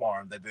horse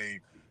barn that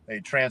they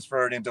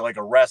transferred into like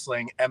a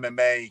wrestling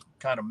MMA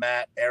kind of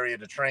mat area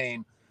to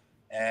train.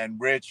 And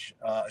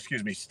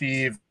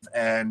Steve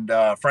and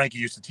Frankie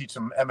used to teach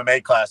some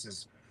MMA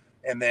classes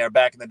in there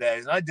back in the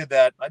days. And I did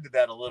that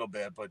a little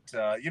bit, but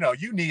you know,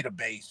 you need a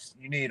base.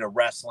 You need a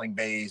wrestling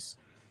base.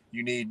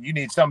 You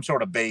need some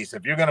sort of base.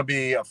 If you're going to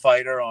be a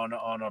fighter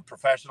on a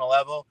professional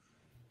level,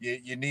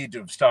 you need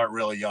to start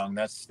really young.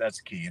 That's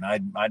key. And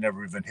I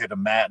never even hit a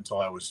mat until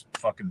I was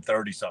fucking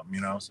 30 something,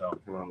 you know? So,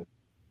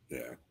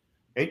 yeah.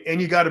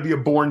 And you got to be a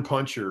born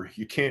puncher.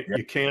 You can't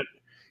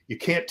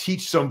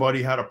teach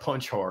somebody how to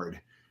punch hard.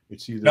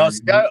 It's either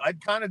I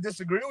kind of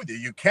disagree with you.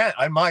 You can't,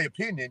 in my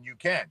opinion, you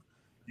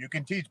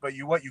can teach, but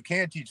what you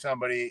can't teach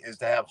somebody is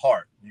to have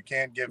heart. You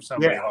can't give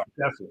somebody heart.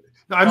 Definitely.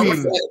 No, I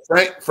mean,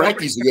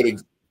 Frankie's a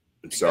good.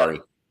 I'm sorry,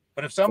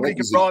 but if somebody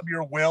can rob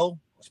your will,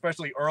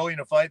 especially early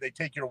in a fight, they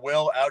take your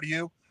will out of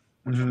you.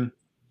 Which I mean,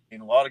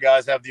 a lot of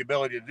guys have the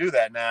ability to do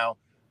that now.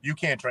 You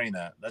can't train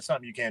that. That's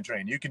something you can't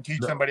train. You can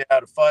teach somebody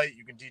how to fight.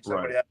 You can teach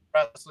somebody how to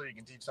wrestle. You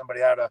can teach somebody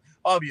how to.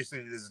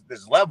 Obviously,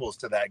 there's levels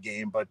to that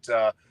game, but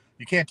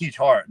you can't teach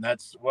heart, and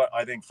that's what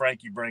I think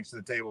Frankie brings to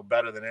the table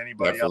better than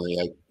anybody else.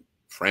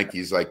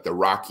 Frankie's like the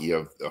Rocky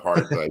of the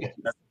heart. Like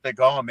that's what they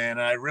call him, man.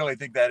 And I really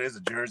think that is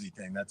a Jersey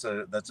thing. That's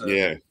a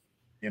yeah.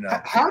 You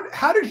know,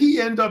 how did he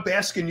end up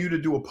asking you to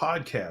do a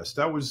podcast?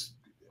 That was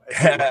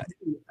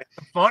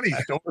funny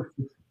story.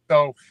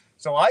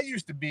 So I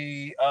used to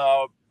be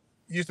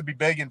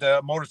big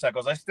into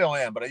motorcycles. I still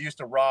am, but I used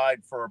to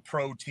ride for a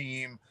pro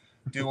team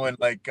doing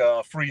like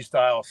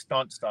freestyle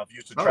stunt stuff.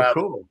 Used to travel.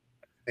 Cool.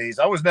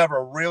 I was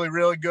never really,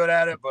 really good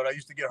at it, but I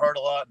used to get hurt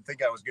a lot and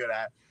think I was good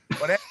at it.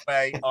 But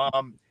anyway,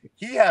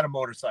 he had a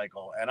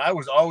motorcycle, and I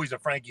was always a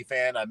Frankie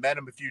fan. I met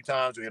him a few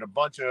times. We had a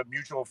bunch of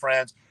mutual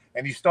friends,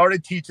 and he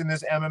started teaching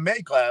this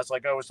MMA class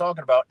like I was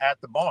talking about at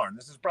the barn.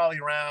 This is probably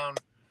around,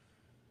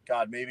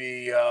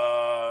 maybe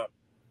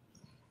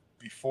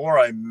before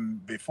I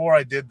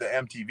did the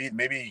MTV,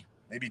 maybe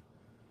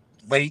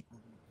late,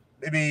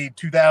 maybe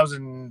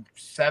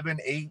 2007,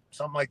 8,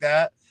 something like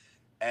that.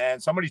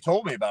 And somebody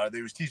told me about it.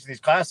 They was teaching these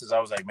classes. I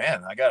was like,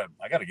 man, I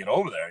gotta get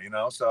over there, you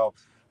know? So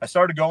I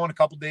started going a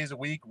couple days a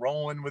week,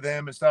 rolling with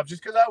him and stuff,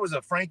 just because I was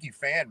a Frankie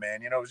fan,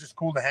 man. You know, it was just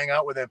cool to hang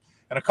out with him.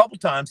 And a couple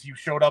times he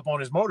showed up on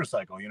his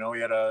motorcycle. You know, he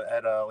had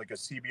a like a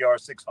CBR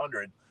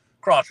 600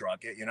 cross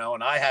rocket, you know,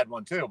 and I had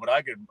one too, but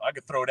I could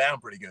throw down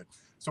pretty good.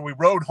 So we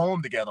rode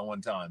home together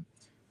one time,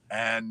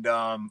 and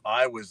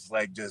I was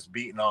like just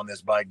beating on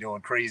this bike,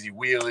 doing crazy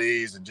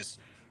wheelies and just,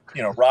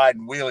 you know,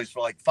 riding wheelies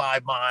for like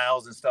 5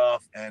 miles and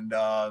stuff, and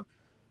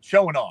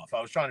showing off.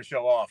 I was trying to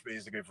show off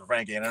basically for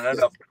Frankie, and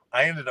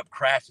I ended up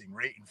crashing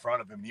right in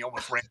front of him, and he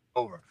almost ran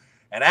over.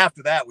 And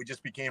after that, we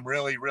just became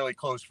really, really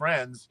close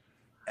friends.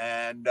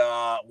 And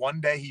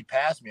one day he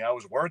passed me. I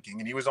was working,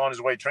 and he was on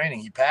his way training.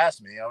 He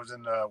passed me. I was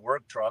in the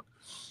work truck,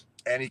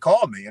 and he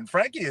called me. And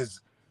Frankie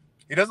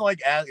he doesn't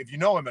like if you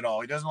know him at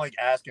all, he doesn't like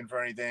asking for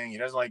anything. He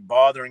doesn't like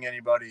bothering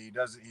anybody.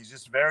 He's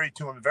just very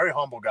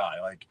humble guy.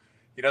 Like,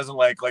 he doesn't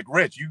like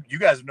Rich. You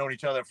guys have known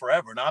each other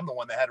forever, and I'm the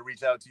one that had to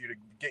reach out to you to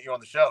get you on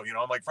the show. You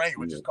know, I'm like, Frankie,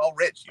 we just call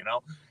Rich. You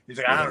know, he's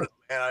like, I don't know,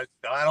 man.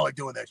 I don't like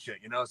doing that shit.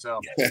 You know,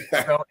 so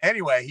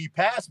anyway, he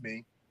passed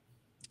me,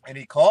 and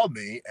he called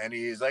me, and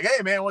he's like,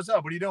 hey man, what's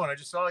up? What are you doing? I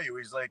just saw you.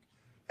 He's like,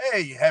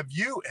 hey,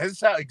 this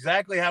is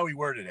exactly how he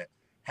worded it.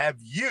 Have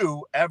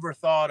you ever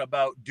thought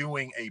about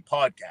doing a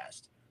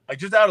podcast? Like,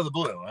 just out of the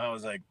blue. And I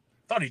was like,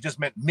 thought he just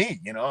meant me.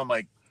 You know, I'm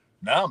like,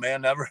 no, man,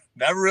 never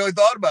really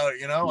thought about it.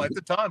 You know, at the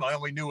time, I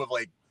only knew of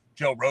like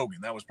Joe Rogan.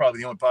 That was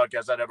probably the only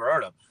podcast I'd ever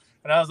heard of.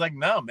 And I was like,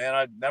 no, man,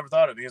 I never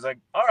thought of it. He's like,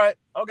 all right,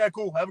 okay,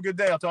 cool. Have a good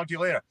day. I'll talk to you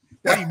later.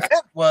 What he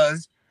meant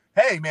was,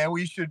 hey, man,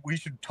 we should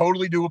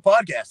totally do a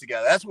podcast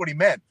together. That's what he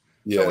meant.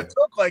 Yeah. So it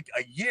took like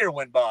a year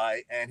went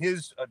by, and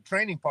his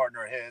training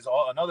partner,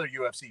 another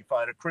UFC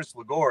fighter, Chris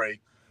Ligori.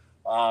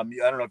 I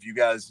don't know if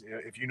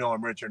you know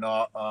him, Rich, or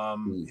not.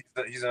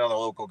 He's another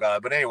local guy.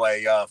 But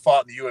anyway,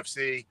 fought in the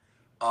UFC.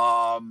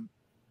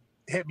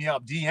 Hit me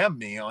up, DM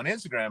me on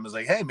Instagram. Was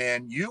like, hey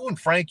man, you and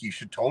Frankie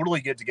should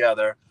totally get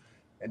together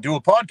and do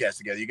a podcast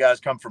together. You guys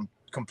come from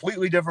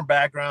completely different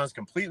backgrounds,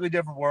 completely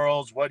different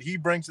worlds. What he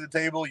brings to the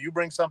table, you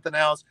bring something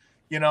else,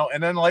 you know.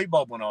 And then the light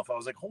bulb went off. I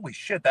was like, holy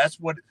shit, that's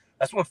what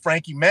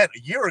Frankie meant a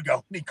year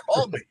ago when he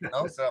called me, you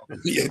know. So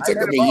yeah, it took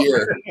him a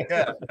year.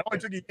 Yeah, it only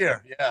took a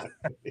year. Yeah.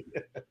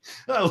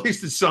 Well, at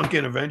least it sunk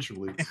in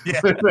eventually.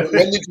 Yeah.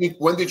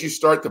 When did you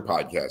start the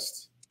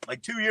podcast?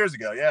 like 2 years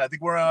ago. Yeah, I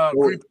think we're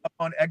creeping up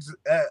on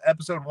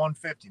episode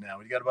 150 now.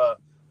 We got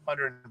about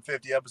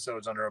 150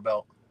 episodes under our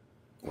belt.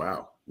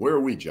 Wow. Where are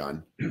we,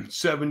 John?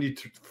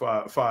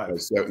 75.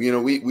 So, you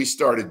know, we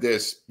started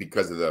this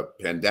because of the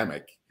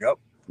pandemic. Yep.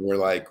 We're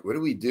like, what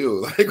do we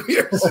do? Like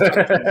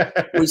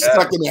we're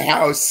stuck in the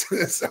house.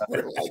 So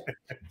we're like,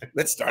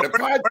 let's start a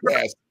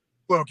podcast.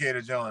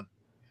 Located, John?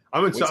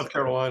 I'm in South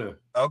Carolina.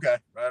 Okay,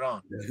 right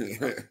on.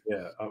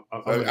 Yeah.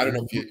 I don't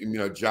know if you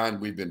know, John,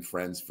 we've been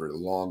friends for a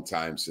long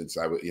time since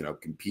I was, you know,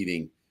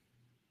 competing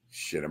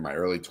in my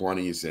early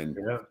 20s. And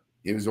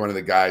he was one of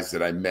the guys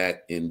that I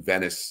met in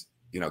Venice,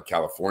 you know,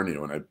 California,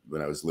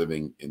 when I was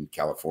living in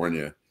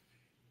California.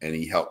 And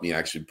he helped me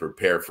actually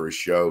prepare for a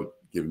show,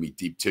 giving me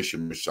deep tissue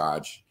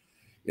massage,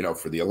 you know,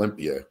 for the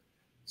Olympia.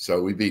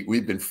 So we've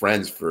been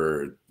friends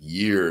for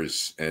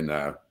years. And,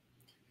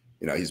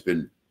 you know, he's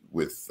been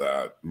with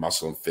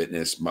Muscle and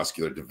Fitness,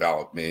 Muscular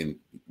Development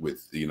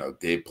with, you know,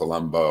 Dave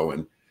Palumbo.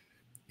 And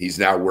he's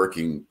now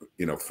working,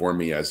 you know, for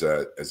me as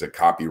a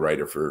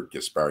copywriter for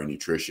Gaspari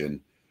Nutrition.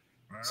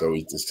 Wow. So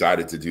we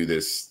decided to do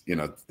this, you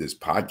know, this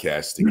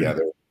podcast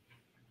together.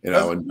 You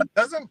know,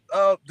 does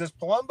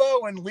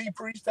Palumbo and Lee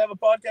Priest have a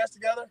podcast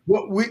together?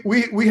 Well,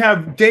 we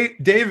have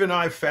Dave and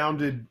I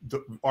founded the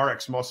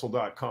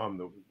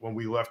rxmuscle.com when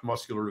we left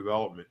Muscular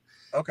Development.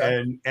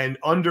 Okay. And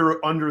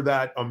under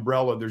that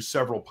umbrella, there's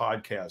several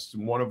podcasts,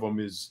 and one of them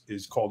is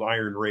called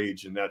Iron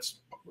Rage, and that's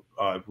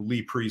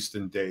Lee Priest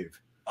and Dave.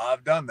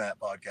 I've done that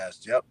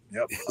podcast. Yep.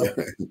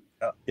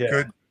 Yeah.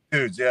 Good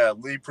dudes. Yeah,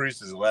 Lee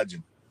Priest is a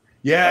legend.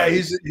 Yeah,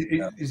 he's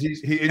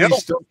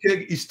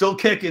still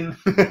kicking.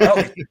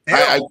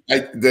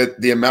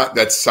 The amount,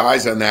 that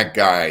size on that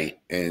guy,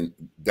 and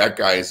that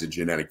guy is a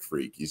genetic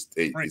freak.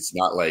 It's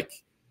not like,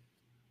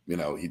 you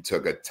know, he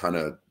took a ton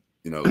of,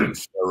 you know,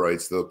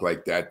 steroids to look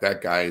like that.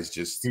 That guy is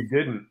just,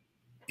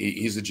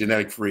 he's a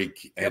genetic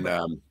freak. And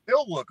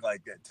still look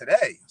like that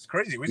today. It's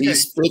crazy.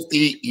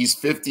 He's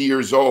 50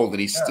 years old,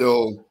 and he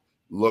still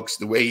looks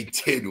the way he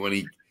did when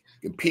he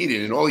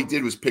competed. And all he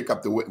did was pick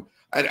up the weight.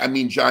 I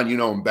mean, John, you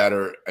know him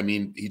better. I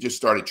mean, he just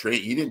started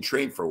training. He didn't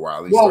train for a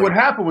while. What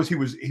happened was he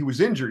was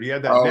injured. He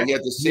had that. He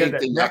had the same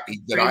thing that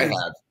I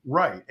had.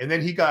 Right, and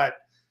then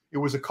it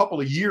was a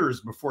couple of years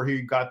before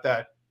he got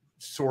that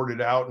sorted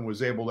out and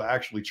was able to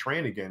actually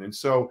train again. And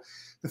so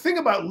the thing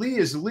about Lee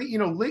is Lee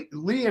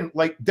and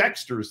like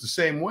Dexter is the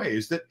same way,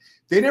 is that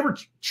they never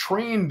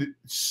trained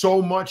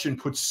so much and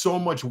put so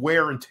much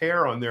wear and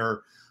tear on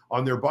their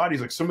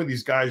bodies. Like some of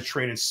these guys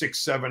training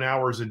 6-7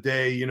 hours a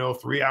day, you know,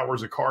 3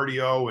 hours of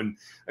cardio. And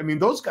I mean,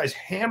 those guys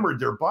hammered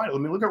their body. I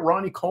mean, look at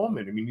Ronnie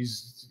Coleman. I mean,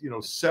 he's, you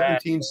know,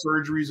 17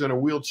 surgeries and a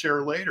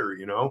wheelchair later,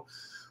 you know.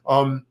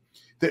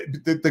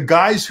 The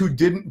guys who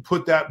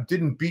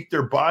didn't beat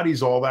their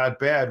bodies all that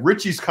bad.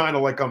 Richie's kind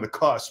of like on the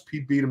cusp.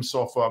 He beat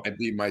himself up. I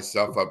beat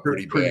myself up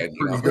pretty bad.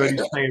 Pretty good.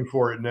 He's paying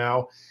for it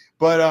now.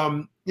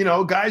 But you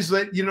know, guys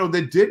that, you know,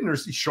 that didn't, or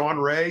Sean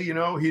Ray, you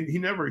know, he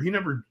never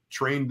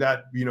trained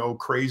that, you know,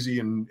 crazy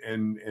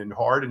and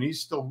hard, and he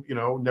still, you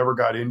know, never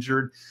got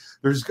injured.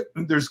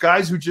 There's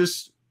guys who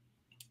just,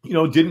 you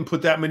know, didn't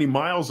put that many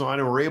miles on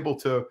and were able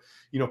to,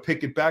 you know,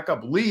 pick it back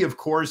up. Lee, of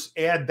course,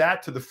 add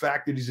that to the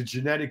fact that he's a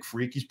genetic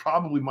freak. He's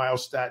probably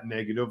myostatin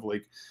negative,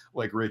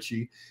 like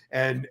Richie,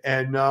 and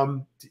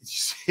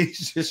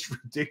he's just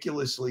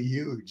ridiculously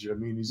huge. I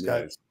mean, he's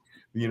got,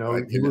 you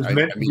know, he was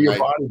meant to be a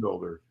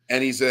bodybuilder,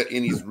 and he's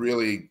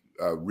really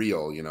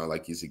real. You know,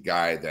 like he's a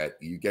guy that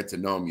you get to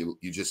know him,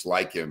 you just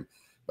like him.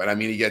 But I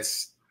mean,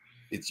 he's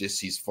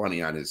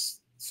funny on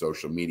his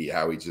social media,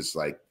 how he just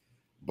like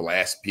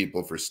blast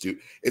people for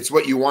it's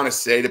what you want to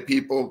say to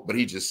people, but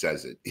he just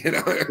says it, you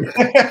know.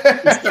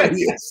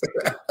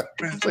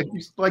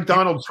 He's like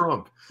Donald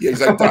Trump. Yeah,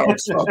 he's like Donald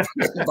Trump.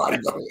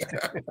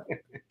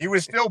 He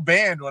was still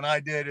banned when I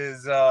did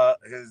his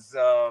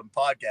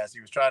podcast. He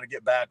was trying to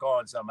get back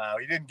on somehow.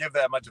 He didn't give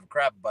that much of a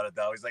crap about it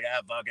though. He's like,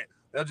 fuck it,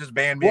 they'll just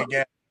ban me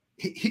again.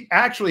 He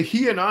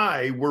and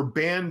I were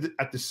banned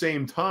at the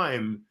same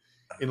time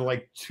in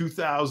like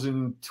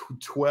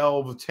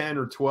 2012, 10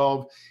 or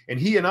 12. And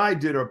he and I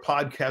did a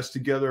podcast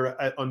together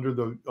under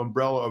the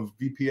umbrella of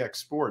VPX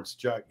Sports,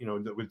 Jack, you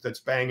know,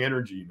 that's Bang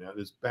Energy now.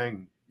 This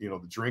Bang, you know,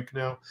 the drink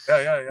now.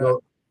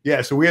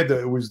 Yeah. So we had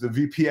it was the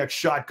VPX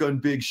Shotgun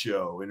Big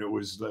Show, and it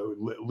was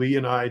Lee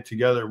and I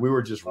together. We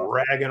were just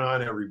ragging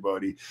on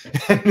everybody.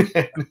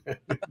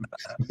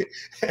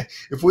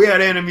 If we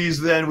had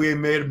enemies then, we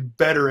made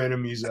better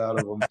enemies out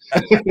of them.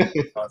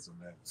 Awesome,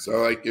 man.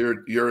 So like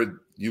you're a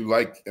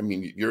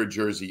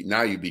Jersey,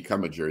 now you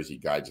become a Jersey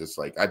guy, just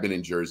like I've been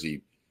in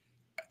Jersey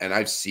and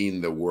I've seen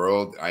the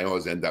world. I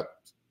always end up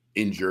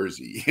in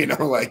Jersey, you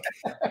know, like,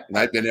 and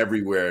I've been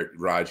everywhere,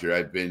 Roger.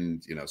 I've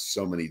been, you know,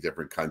 so many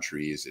different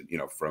countries, and, you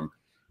know,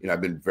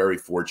 I've been very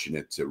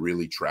fortunate to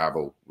really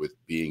travel with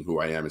being who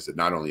I am as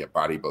not only a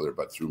bodybuilder,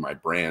 but through my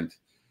brand.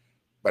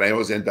 But I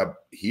always end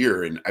up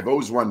here, and I've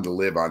always wanted to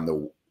live on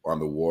the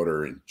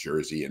water in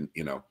Jersey. And,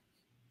 you know,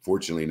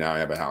 fortunately now I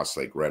have a house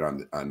like right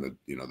on the,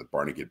 you know, the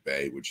Barnegat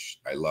Bay, which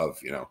I love,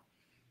 you know,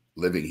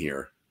 living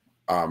here.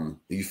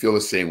 Do you feel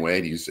the same way?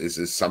 Is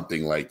this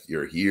something like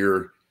you're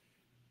here,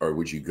 or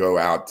would you go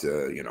out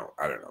to, you know,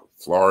 I don't know,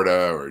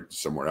 Florida or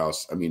somewhere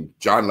else? I mean,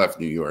 John left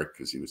New York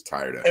because he was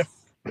tired of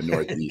the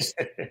Northeast.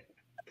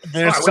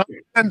 There's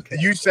something,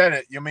 you said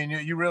it. I mean,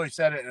 you really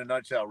said it in a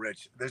nutshell,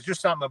 Rich. There's just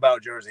something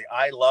about Jersey.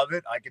 I love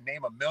it. I can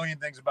name a million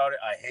things about it.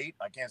 I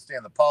can't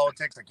stand the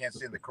politics. I can't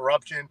stand the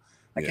corruption.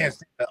 I can't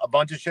stand a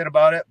bunch of shit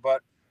about it,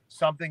 but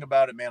something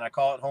about it, man. I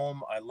call it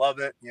home. I love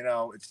it. You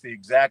know, it's the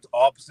exact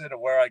opposite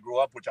of where I grew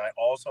up, which I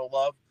also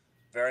love.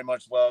 Very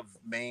much love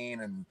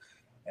Maine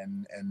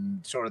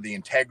and sort of the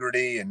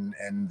integrity and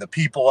the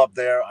people up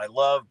there. I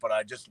love, but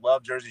I just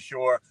love Jersey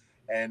Shore.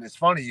 And it's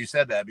funny you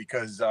said that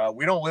because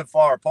we don't live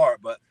far apart,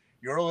 but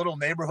your little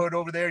neighborhood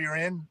over there you're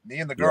in, me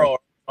and the girl are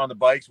on the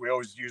bikes. We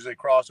always usually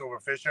cross over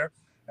Fisher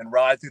and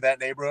ride through that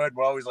neighborhood.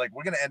 We're always like,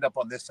 we're going to end up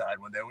on this side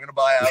one day. We're going to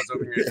buy a house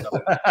over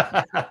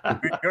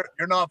here.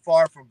 You're not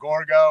far from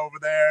Gorgo over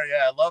there.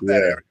 Yeah, I love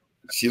that area.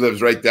 She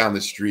lives right down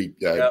the street.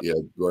 Yeah,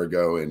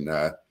 Gorgo. And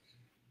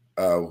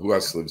who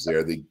else lives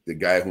there? The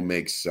guy who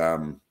makes...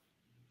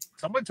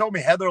 Someone told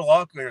me Heather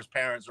Locklear's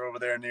parents are over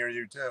there near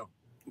you too.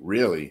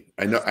 Really?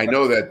 I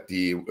know that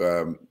the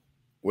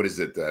what is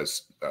it?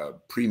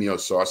 Premio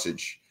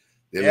Sausage.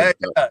 Yeah.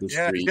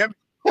 Jim,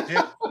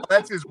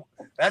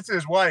 that's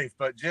his wife,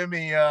 but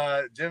Jimmy's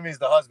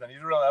the husband.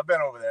 I've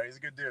been over there. He's a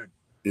good dude.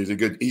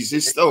 Is he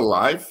still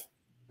alive?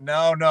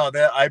 No.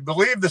 I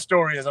believe the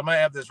story is, I might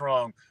have this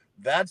wrong.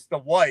 That's the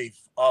wife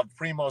of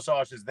Primo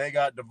Sausage. They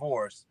got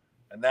divorced,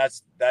 and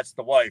that's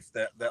the wife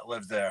that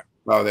lives there.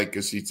 Oh,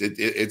 because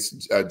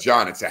it's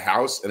John. It's a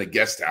house and a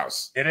guest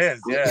house. It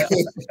is, yeah.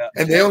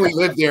 And they only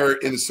live there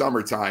in the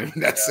summertime.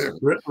 That's it.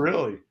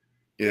 Really.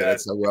 Yeah,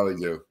 that's how well they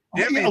do.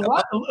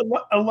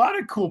 A lot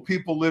of cool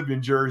people lived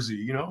in Jersey.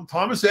 You know,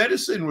 Thomas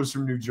Edison was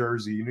from New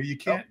Jersey. You know, you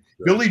can't.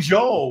 Billy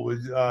Joel,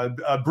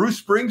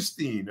 Bruce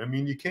Springsteen. I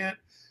mean, you can't.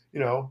 You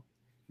know,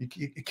 you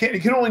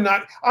can only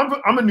not.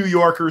 I'm a New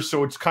Yorker,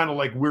 so it's kind of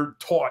like we're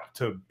taught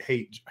to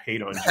hate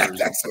on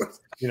Jersey.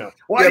 You know,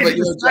 why did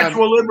the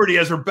Statue of Liberty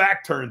has her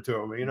back turned to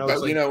him? You know,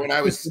 but, you know, when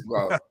I was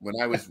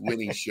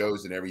winning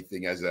shows and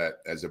everything as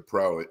a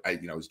pro, I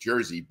was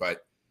Jersey,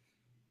 but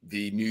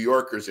the New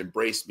Yorkers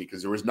embraced me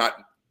because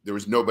there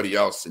was nobody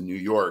else in New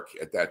York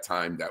at that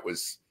time that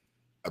was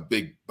a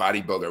big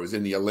bodybuilder. I was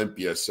in the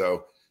Olympia,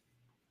 so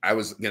I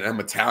was, I'm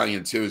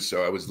Italian too,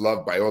 so I was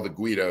loved by all the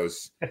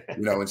Guidos,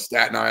 you know, in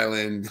Staten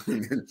Island,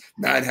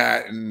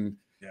 Manhattan,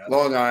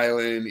 Long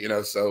Island, you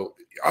know. So,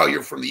 oh,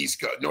 you're from the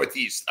East Coast,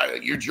 Northeast,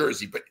 you're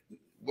Jersey, but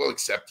we'll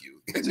accept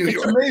you. It's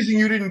amazing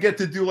you didn't get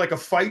to do like a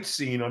fight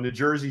scene on the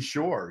Jersey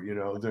Shore, you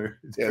know. They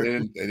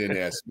didn't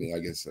ask me. I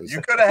guess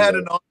you could have had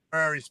an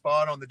honorary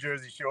spot on the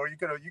Jersey Shore. You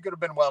could have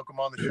been welcome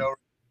on the show.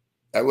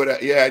 I would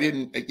have. Yeah, I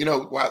didn't. You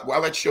know,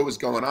 while that show was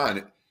going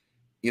on,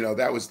 you know,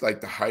 that was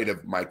like the height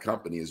of my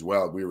company as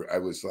well. I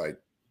was like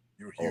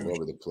all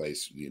over the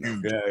place, you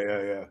know.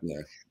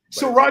 Yeah.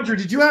 So, Roger,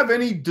 did you have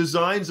any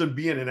designs of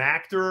being an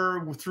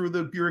actor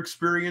through your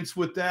experience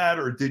with that,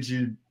 or did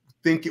you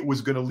think it was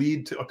going to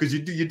lead to? Because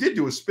you did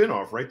do a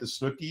spinoff, right? The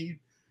Snooki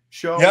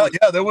show. Yeah.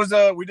 There was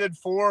we did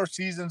 4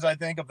 seasons, I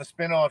think, of the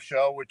spinoff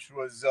show, which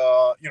was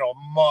you know,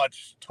 a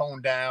much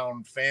toned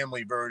down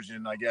family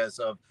version, I guess,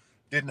 of.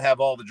 Didn't have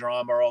all the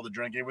drama or all the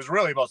drinking. It was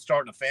really about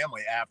starting a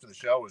family after the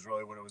show was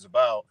really what it was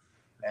about.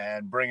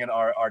 And bringing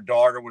our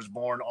daughter was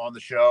born on the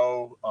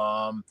show.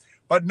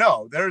 But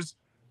no, there's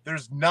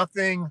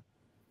nothing.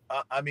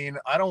 I mean,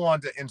 I don't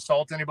want to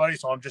insult anybody,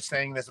 so I'm just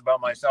saying this about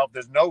myself.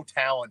 There's no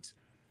talent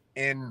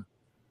in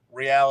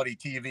reality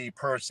TV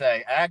per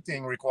se.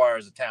 Acting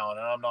requires a talent,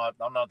 and I'm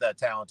not that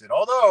talented.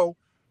 Although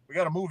we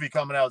got a movie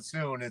coming out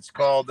soon. It's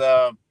called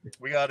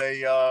we got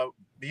a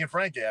me and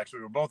Frankie,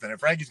 actually, we're both in it.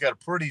 Frankie's got a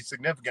pretty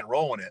significant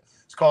role in it.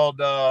 It's called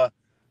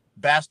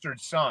Bastard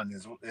Son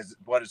is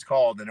what it's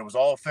called. And it was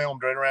all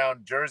filmed right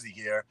around Jersey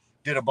here.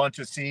 Did a bunch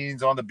of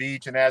scenes on the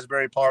beach in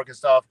Asbury Park and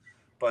stuff.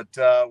 But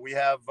we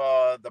have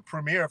the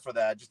premiere for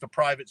that, just a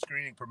private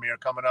screening premiere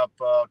coming up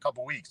a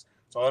couple weeks.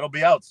 So it'll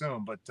be out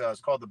soon, but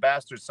it's called The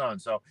Bastard Son.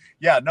 So,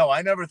 yeah, no,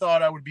 I never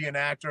thought I would be an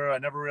actor. I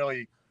never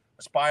really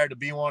aspired to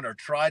be one or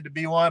tried to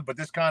be one, but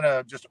this kind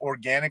of just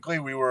organically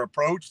we were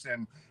approached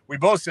and we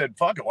both said,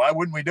 fuck it, why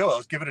wouldn't we do it?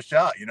 Let's give it a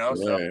shot, you know?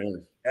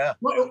 Yeah.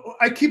 Well,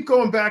 I keep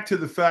going back to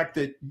the fact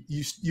that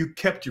you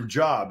kept your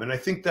job. And I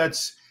think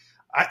that's,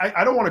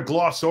 I don't want to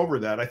gloss over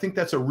that. I think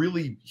that's a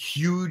really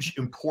huge,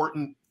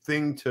 important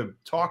thing to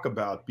talk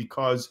about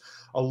because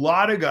a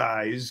lot of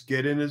guys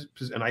get in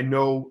and I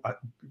know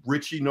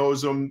Richie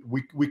knows them.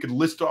 We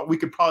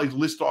could probably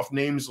list off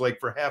names like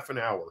for half an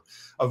hour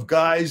of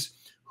guys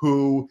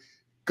who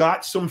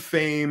got some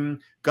fame,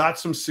 got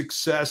some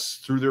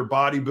success through their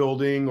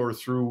bodybuilding or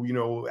through, you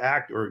know,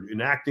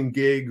 an acting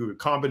gig or a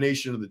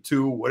combination of the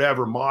two,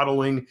 whatever,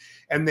 modeling.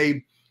 And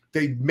they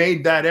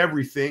made that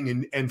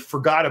everything and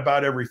forgot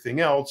about everything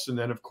else. And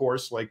then, of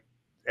course, like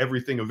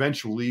everything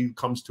eventually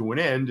comes to an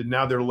end and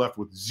now they're left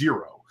with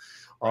zero.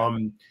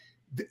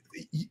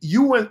 It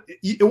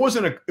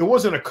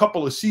wasn't a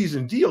couple of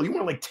season deal. You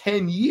went like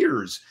 10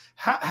 years.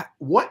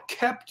 What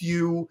kept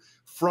you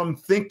from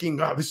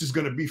thinking, oh, this is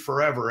going to be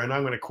forever and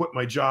I'm going to quit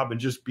my job and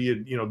just be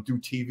do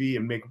TV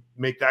and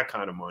make that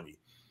kind of money?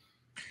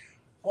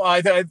 Well,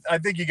 I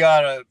think you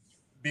gotta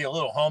be a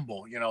little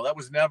humble. That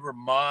was never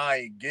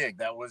my gig.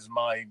 That was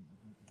my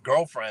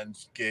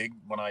girlfriend's gig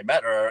when I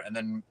met her, and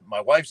then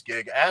my wife's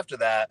gig after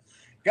that.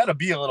 You got to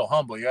be a little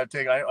humble. You got to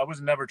take. I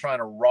was never trying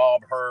to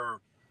rob her,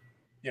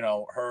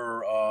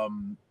 her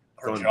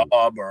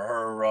job or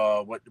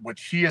her what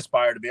she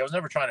aspired to be. I was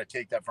never trying to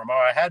take that from her.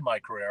 I had my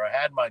career. I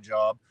had my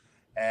job,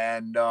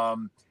 and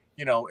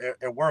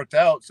it worked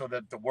out so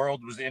that the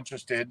world was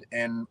interested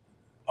in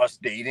us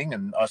dating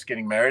and us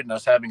getting married and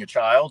us having a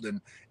child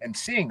and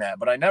seeing that.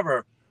 But I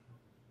never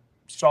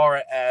saw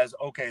it as,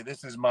 okay,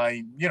 this is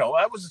my,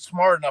 I was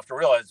smart enough to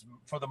realize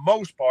for the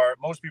most part,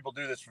 most people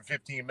do this for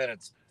 15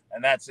 minutes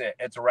and that's it.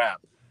 It's a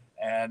wrap.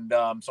 And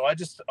so I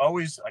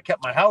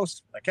kept my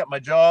house, I kept my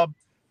job.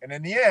 And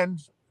in the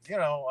end,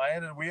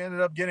 we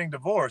ended up getting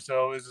divorced.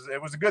 So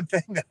it was a good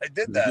thing that I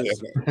did that.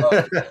 So,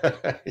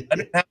 I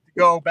didn't have to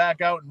go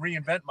back out and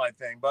reinvent my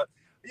thing, but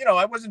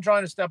I wasn't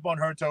trying to step on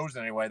her toes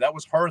anyway. That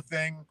was her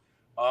thing.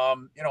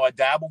 I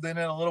dabbled in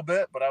it a little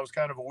bit, but I was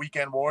kind of a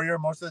weekend warrior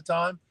most of the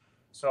time.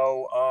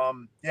 So,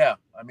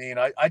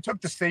 I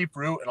took the safe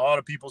route, and a lot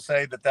of people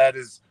say that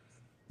is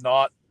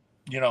not,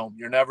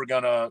 you're never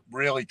going to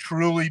really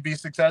truly be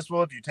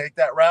successful if you take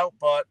that route,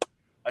 but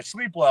I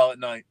sleep well at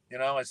night.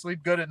 I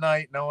sleep good at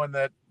night knowing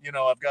that,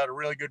 I've got a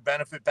really good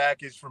benefit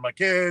package for my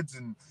kids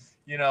and,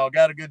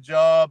 got a good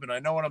job and I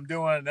know what I'm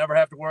doing. I never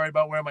have to worry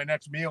about where my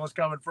next meal is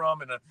coming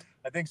from. And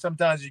I think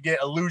sometimes you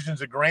get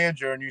illusions of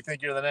grandeur and you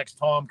think you're the next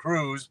Tom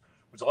Cruise,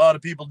 which a lot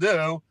of people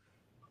do.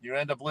 You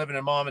end up living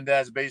in mom and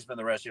dad's basement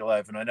the rest of your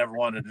life. And I never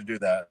wanted to do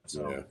that.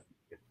 So,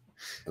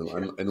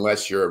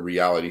 unless you're a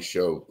reality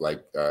show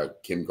like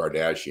Kim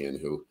Kardashian,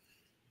 who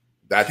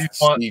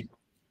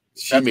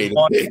she made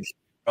it big.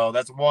 Oh,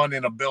 that's 1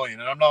 in a billion.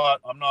 And I'm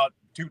not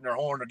tooting her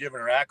horn or giving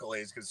her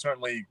accolades because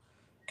certainly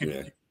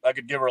I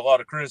could give her a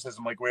lot of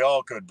criticism like we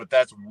all could, but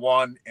that's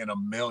 1 in a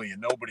million.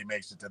 Nobody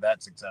makes it to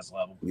that success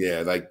level.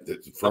 Yeah, like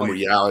from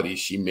reality,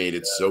 she made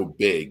it so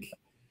big.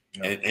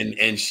 Yeah.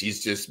 And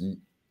she's just,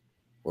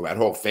 that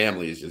whole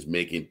family is just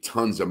making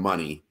tons of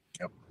money,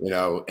 and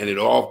it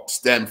all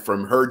stemmed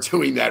from her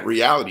doing that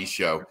reality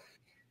show,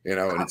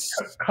 and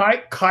it's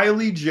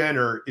Kylie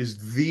Jenner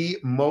is the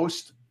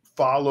most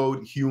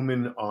followed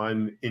human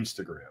on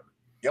Instagram.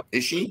 Yep.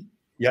 Is she?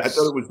 Yes. I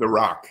thought it was The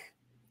Rock.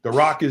 The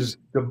Rock is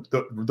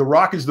the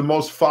Rock is the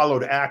most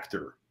followed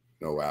actor.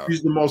 Oh wow.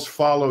 She's the most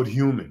followed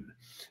human.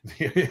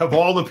 Of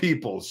all the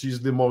people, she's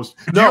the most.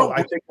 No, I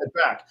take that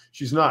back.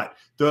 She's not.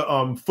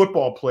 The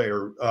football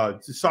player,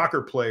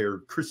 soccer player,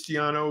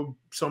 Cristiano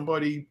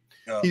somebody.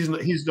 Yeah.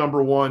 He's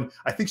number 1.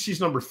 I think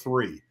she's number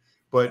 3.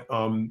 But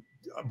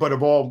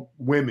of all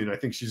women, I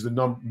think she's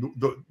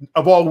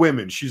of all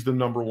women, she's the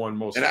number 1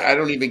 most. And I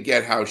don't even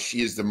get how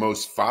she is the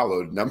most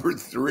followed. Number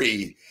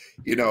 3,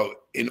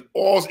 in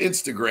all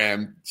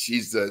Instagram,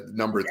 she's the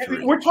number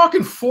 3. We're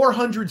talking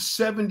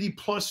 470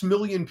 plus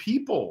million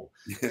people.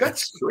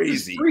 That's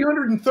crazy.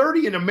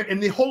 330 in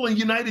the whole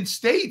United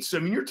States. I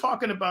mean, you're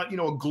talking about,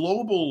 a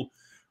global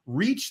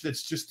reach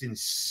that's just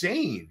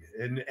insane.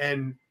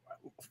 And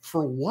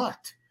for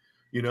what,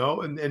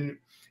 and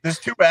there's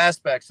 2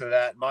 aspects of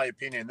that, in my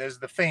opinion. There's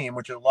the fame,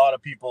 which a lot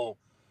of people,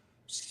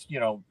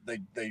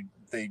 they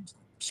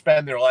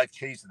spend their life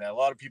chasing that. A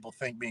lot of people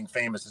think being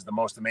famous is the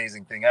most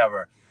amazing thing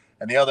ever.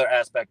 And the other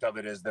aspect of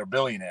it is they're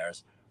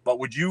billionaires. But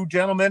would you,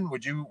 gentlemen,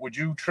 would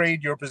you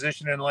trade your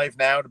position in life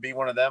now to be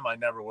one of them? I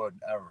never would,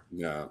 ever.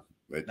 No,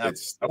 I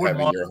wouldn't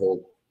want your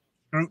whole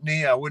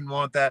scrutiny. I wouldn't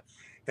want that.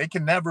 They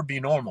can never be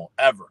normal,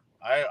 ever.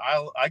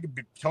 I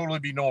could totally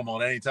be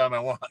normal at any time I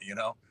want,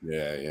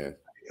 Yeah.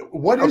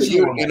 What is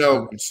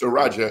so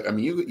Roger, I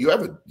mean, you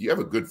have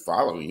a good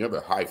following. You have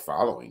a high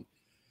following.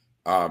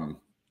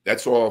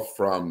 That's all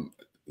from,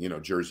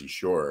 Jersey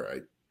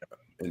Shore.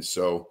 And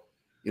so,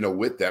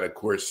 with that, of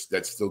course,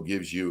 that still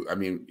gives you, I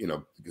mean,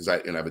 because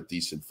I have a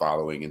decent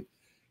following and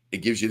it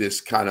gives you this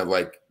kind of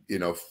like,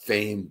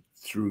 fame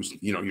through,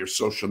 your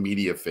social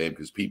media fame,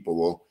 because people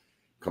will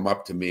come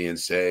up to me and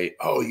say,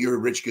 oh, you're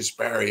Rich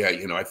Gaspari.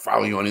 I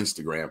follow you on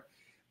Instagram.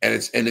 And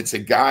it's a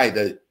guy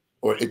that,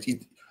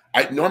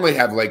 I normally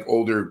have like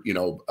older,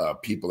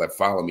 people that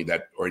follow me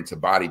that are into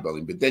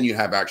bodybuilding, but then you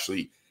have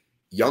actually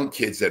young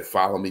kids that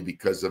follow me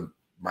because of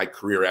my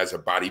career as a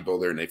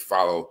bodybuilder, and they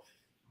follow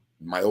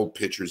my old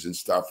pictures and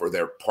stuff, or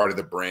they're part of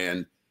the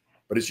brand.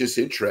 But it's just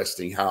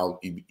interesting how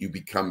you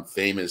become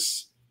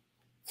famous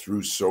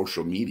through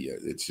social media.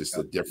 It's just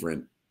a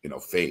different,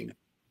 fame.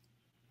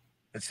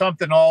 It's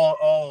something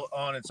all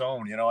on its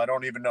own. I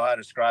don't even know how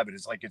to describe it.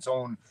 It's like its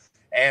own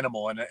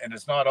animal, and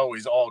it's not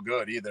always all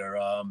good either.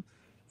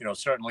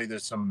 Certainly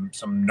there's some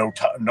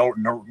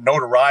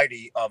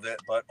notoriety of it,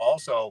 but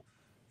also,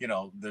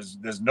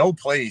 there's no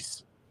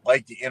place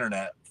like the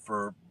internet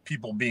for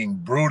people being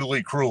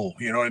brutally cruel.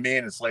 You know what I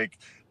mean? It's like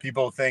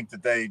people think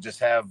that they just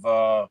have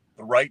the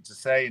right to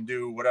say and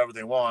do whatever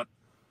they want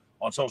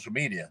on social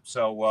media.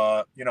 So,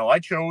 I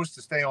chose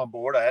to stay on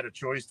board. I had a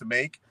choice to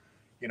make.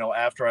 you know,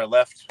 after I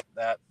left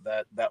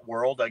that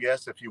world, I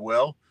guess, if you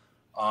will,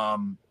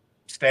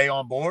 stay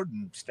on board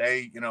and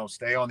stay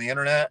on the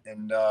internet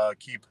and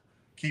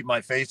keep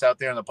my face out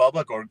there in the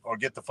public, or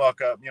get the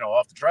fuck up, you know,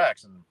 off the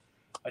tracks. And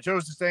I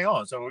chose to stay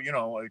on. So, you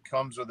know, it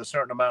comes with a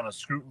certain amount of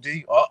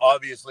scrutiny.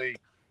 Obviously,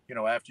 you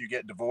know, after you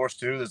get divorced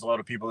too, there's a lot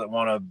of people that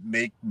want to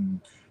make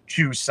and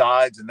choose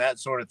sides and that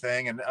sort of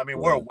thing. And I mean,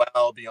 we're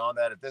well beyond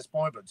that at this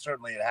point, but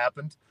certainly it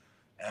happened.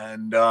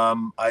 And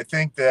I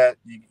think that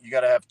you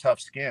got to have tough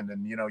skin.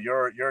 And, you know,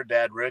 you're a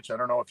dad, Rich. I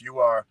don't know if you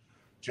are,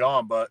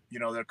 John, but, you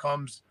know, there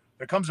comes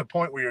a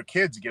point where your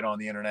kids get on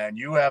the internet and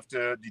you have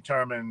to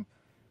determine,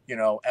 you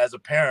know, as a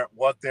parent,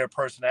 what their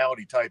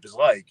personality type is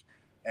like.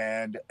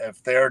 And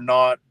if they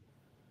don't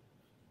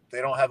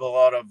have a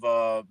lot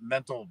of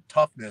mental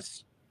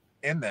toughness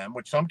in them,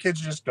 which some kids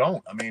just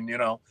don't. I mean, you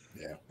know,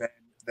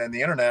 then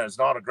the internet is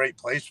not a great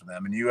place for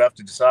them. And you have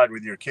to decide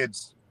whether your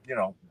kids, you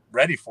know,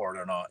 ready for it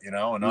or not, you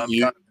know, and I'm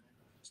kind of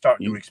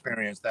starting to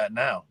experience that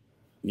now.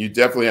 You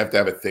definitely have to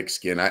have a thick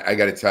skin. I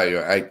got to tell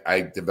you,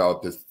 I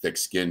developed a thick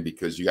skin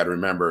because you got to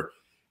remember,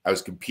 I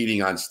was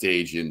competing on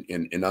stage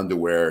in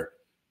underwear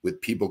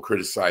with people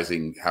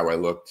criticizing how I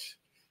looked.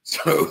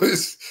 So it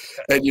was,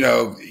 and you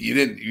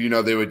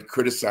know, they would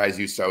criticize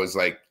you. So I was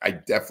like, I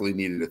definitely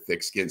needed a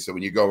thick skin. So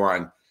when you go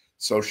on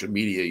social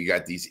media, you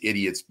got these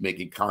idiots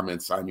making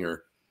comments on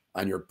your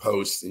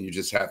posts, and you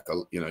just have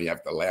to, you know, you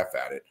have to laugh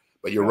at it.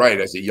 But you're right.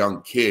 As a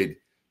young kid,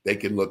 they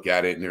can look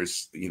at it, and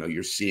there's, you know,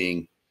 you're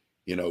seeing,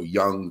 you know,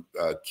 young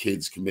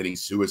kids committing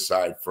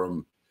suicide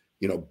from,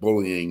 you know,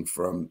 bullying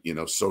from, you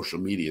know, social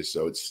media.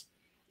 So it's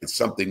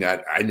something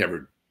that I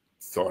never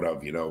thought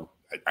of. You know,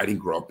 I didn't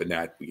grow up in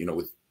that, you know,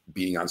 with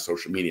being on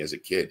social media as a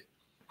kid.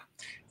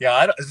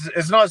 Yeah,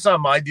 it's not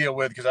something I deal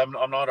with because I'm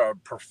not a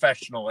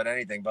professional at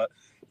anything. But,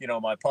 you know,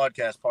 my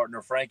podcast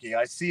partner Frankie,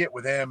 I see it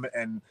with him,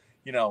 and,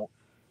 you know,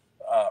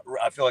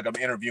 I feel like I'm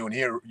interviewing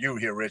you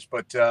here, Rich,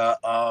 but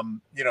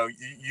you know,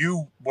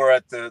 you were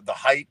at the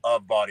height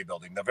of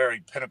bodybuilding, the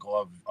very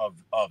pinnacle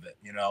of it,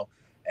 you know,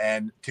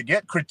 and to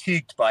get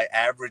critiqued by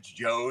average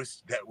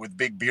Joes that with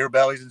big beer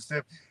bellies and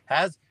stuff,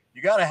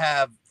 you got to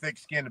have thick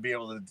skin to be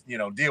able to, you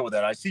know, deal with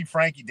that. I see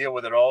Frankie deal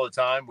with it all the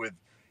time with,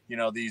 you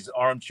know, these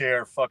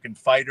armchair fucking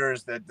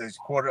fighters, that these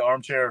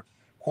armchair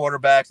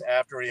quarterbacks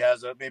after he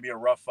has maybe a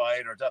rough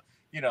fight or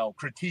you know,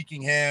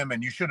 critiquing him,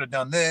 and you should have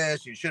done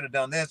this, you should have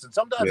done this. And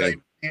sometimes I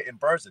even see it in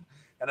person,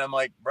 and I'm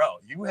like, bro,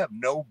 you have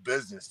no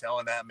business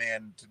telling that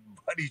man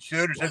what he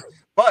should or should.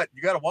 But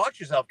you got to watch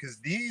yourself, because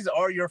these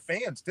are your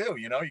fans too.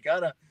 You know, you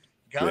gotta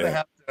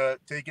have to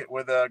take it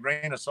with a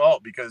grain of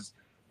salt, because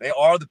they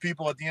are the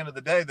people at the end of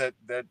the day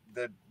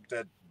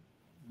that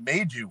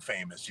made you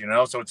famous. You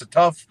know, so it's a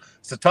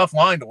tough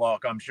line to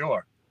walk, I'm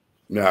sure.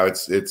 No,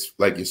 it's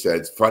like you said,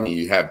 it's funny.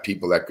 You have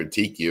people that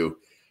critique you,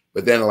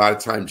 but then a lot of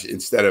times,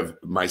 instead of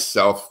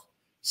myself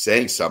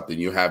saying something,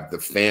 you have the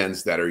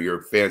fans that are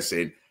your fans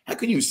saying, how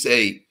can you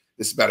say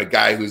this about a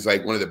guy who's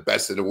like one of the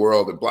best in the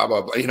world and blah,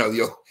 blah, blah. You know,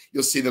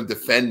 you'll see them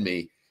defend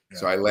me. Yeah.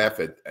 So I laugh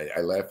at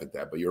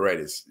that, but you're right.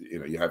 It's, you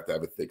know, you have to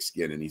have a thick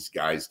skin, and these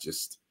guys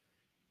just,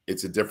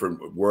 it's a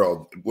different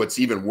world. What's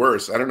even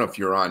worse, I don't know if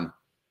you're on,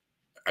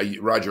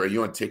 Roger, are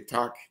you on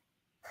TikTok?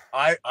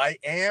 I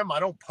am. I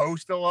don't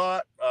post a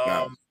lot,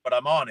 no. But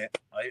I'm on it.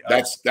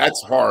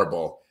 That's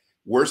horrible.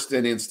 Worse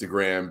than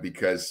Instagram,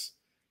 because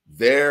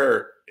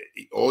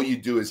all you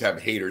do is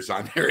have haters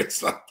on there.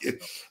 It's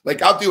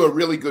like I'll do a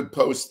really good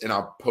post and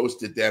I'll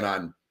post it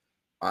then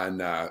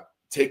on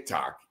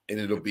TikTok, and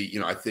it'll be, you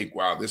know, I think,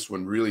 wow, this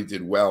one really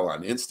did well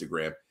on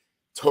Instagram.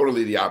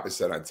 Totally the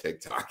opposite on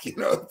TikTok. You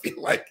know, it'd be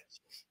like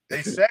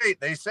they say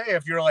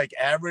if you're like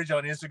average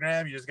on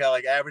Instagram, you just got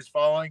like average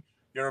following,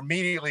 you're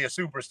immediately a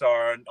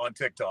superstar on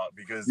TikTok,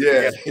 because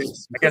I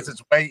guess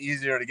it's way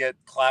easier to get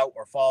clout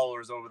or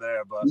followers over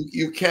there. But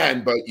you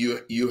can, but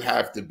you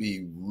have to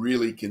be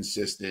really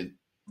consistent.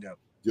 Yeah,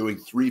 doing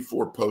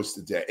 3-4 posts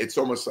a day. It's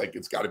almost like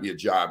it's got to be a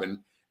job. And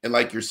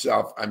like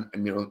yourself,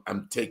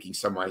 I'm taking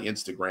some of my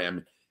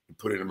Instagram and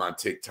putting them on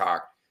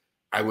TikTok.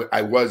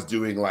 I was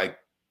doing, like,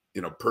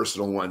 you know,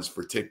 personal ones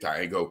for TikTok.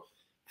 I go,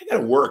 I got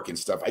to work and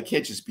stuff. I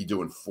can't just be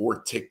doing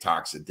 4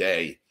 TikToks a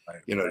day.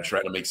 You know, to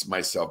try to make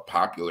myself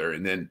popular.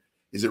 And then,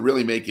 is it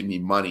really making me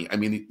money? I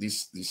mean,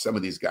 some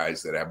of these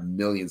guys that have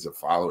millions of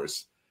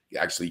followers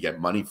actually get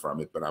money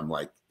from it, but I'm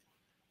like,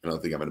 I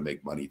don't think I'm going to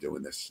make money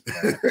doing this.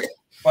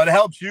 But it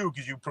helps you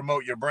because you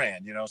promote your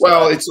brand, you know. So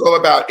well, it's all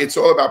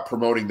about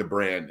promoting the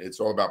brand.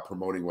 It's all about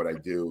promoting what I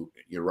do.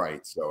 You're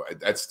right. So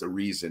that's the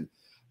reason.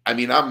 I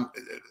mean,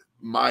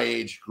 my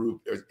age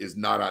group is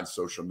not on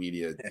social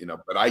media, you know,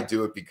 but I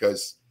do it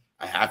because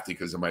I have to,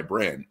 because of my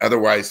brand.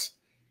 Otherwise,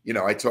 you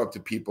know, I talk to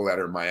people that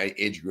are my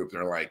age group, and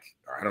they're like,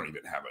 I don't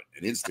even have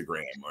an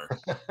Instagram, or,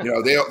 you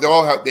know, they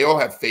all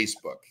have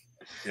Facebook.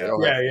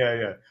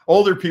 Yeah.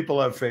 Older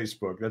people have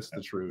Facebook. That's the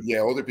truth. Yeah,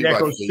 older people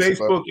have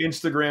Facebook,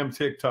 Instagram,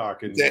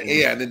 TikTok, and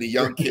then the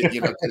young kid,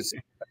 you know, because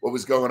what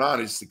was going on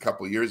is a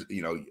couple of years,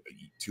 you know,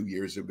 2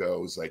 years ago,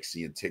 I was like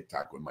seeing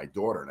TikTok with my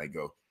daughter, and I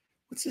go,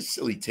 what's this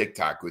silly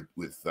TikTok with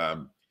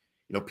you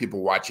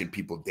people watching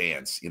people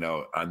dance,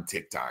 on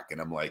TikTok. And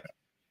I'm like,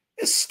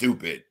 it's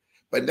stupid.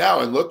 But now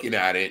I'm looking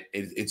at it,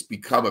 it's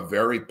become a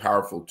very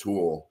powerful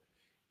tool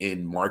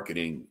in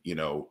marketing,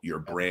 your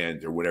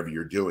brand or whatever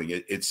you're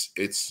doing.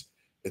 It's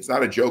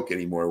not a joke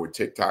anymore, where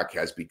TikTok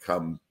has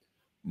become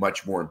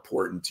much more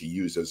important to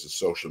use as a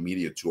social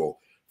media tool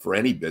for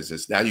any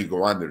business. Now you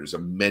go on there, there's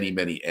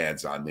many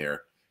ads on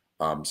there.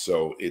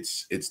 So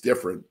it's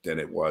different than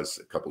it was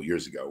a couple of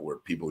years ago, where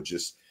people were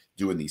just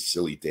doing these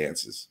silly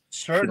dances.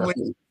 Certainly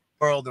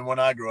world than when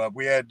I grew up.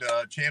 We had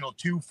channel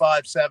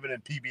 257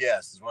 and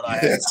PBS is what I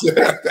had.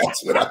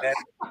 That's what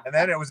and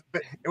then it was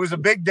a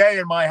big day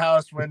in my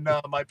house when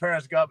my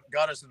parents got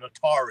us an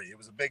Atari. It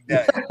was a big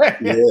day.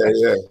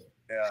 Yeah.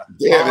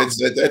 Damn,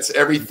 that's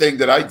everything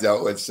that I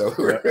dealt with. So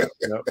I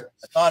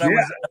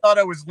thought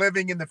I was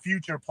living in the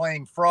future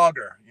playing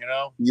Frogger,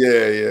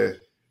 Yeah.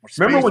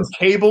 Remember when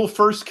cable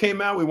first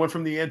came out? We went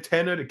from the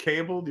antenna to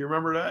cable. Do you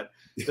remember that?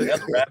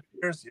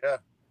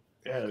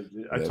 Yeah,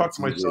 I talked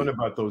to my son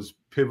about those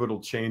pivotal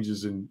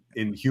changes in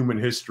human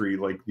history,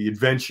 like the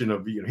invention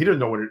of, he doesn't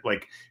know what an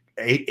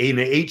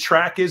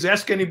 8-track is.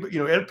 Ask anybody,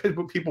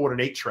 people what an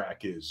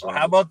 8-track is. Well,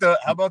 how about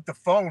the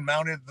phone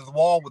mounted to the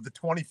wall with the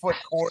 20-foot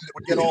cord that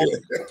would get all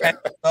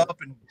tangled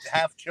up and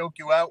half choke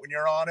you out when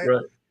you're on it?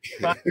 Right.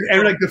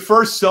 And like the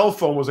first cell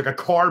phone was like a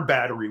car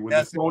battery with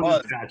the phone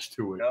attached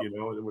to it,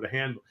 with a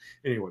handle.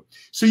 Anyway,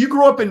 so you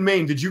grew up in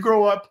Maine. Did you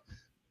grow up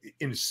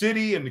in the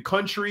city, in the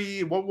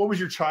country? What was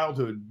your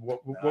childhood?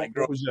 What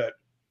was that?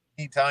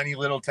 A tiny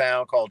little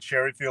town called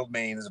Cherryfield,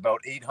 Maine. There's about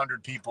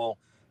 800 people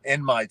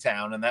in my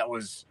town, and that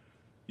was,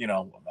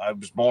 I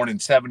was born in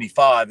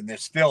 75, and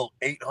there's still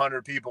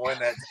 800 people in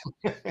that.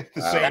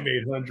 The same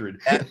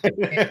 800.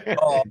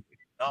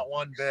 Not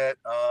one bit.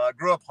 I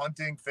grew up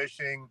hunting,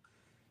 fishing,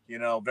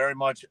 very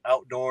much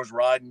outdoors,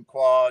 riding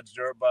quads,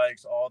 dirt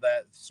bikes, all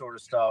that sort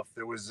of stuff.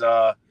 There was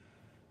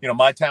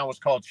my town was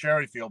called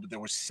Cherryfield, but there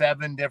were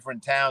 7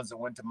 different towns that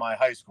went to my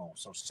high school.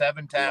 So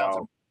 7 towns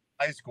in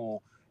high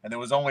school, and there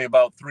was only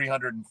about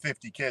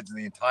 350 kids in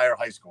the entire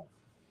high school.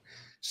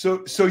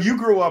 So you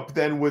grew up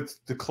then with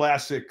the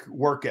classic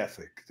work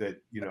ethic that,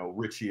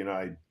 Richie and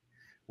I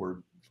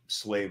were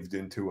slaved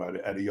into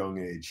at a young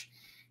age,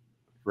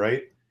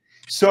 right?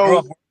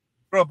 So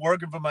grew up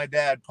working for my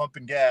dad,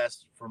 pumping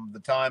gas from the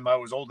time I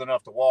was old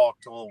enough to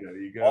walk till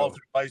all through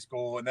high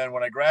school. And then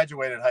when I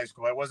graduated high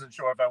school, I wasn't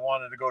sure if I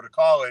wanted to go to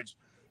college.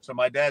 So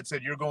my dad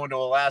said, "You're going to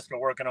Alaska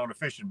working on a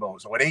fishing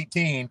boat." So at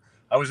 18,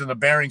 I was in the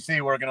Bering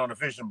Sea working on a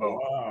fishing boat.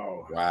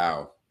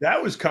 Wow.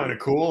 That was kind of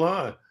cool,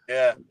 huh?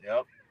 Yeah.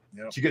 Yep.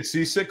 Did you get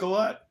seasick a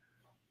lot?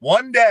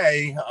 One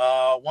day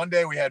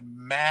we had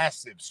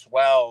massive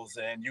swells,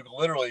 and you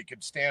literally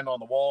could stand on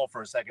the wall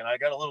for a second. I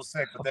got a little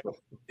sick, but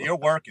you're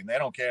working. They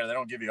don't care. They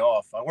don't give you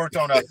off. I worked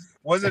on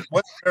wasn't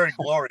very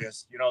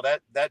glorious.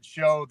 That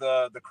show,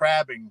 the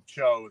crabbing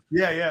show.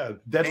 Yeah.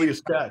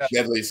 Deadliest Catch.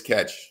 Deadliest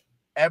Catch.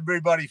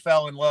 Everybody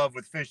fell in love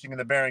with fishing in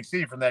the Bering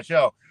Sea from that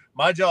show.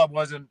 My job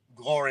wasn't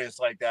glorious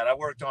like that. I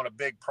worked on a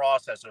big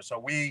processor. So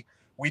we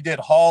did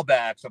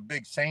haulbacks of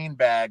big seine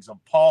bags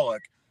of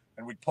pollock,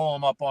 and we'd pull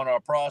them up on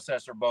our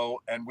processor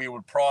boat, and we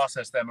would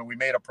process them. And we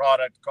made a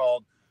product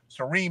called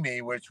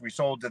surimi, which we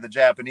sold to the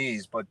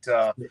Japanese. But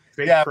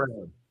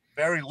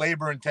very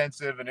labor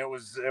intensive, and it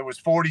was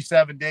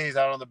 47 days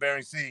out on the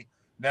Bering Sea.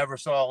 Never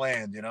saw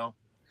land,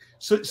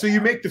 So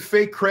you make the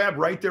fake crab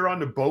right there on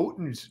the boat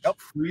and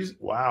freeze.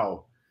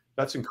 Wow,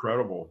 that's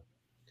incredible.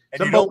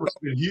 And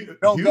you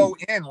don't go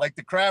in like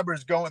the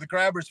crabbers go. The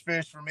crabbers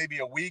fish for maybe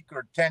a week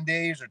or 10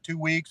 days or 2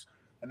 weeks,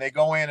 and they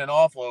go in and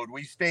offload.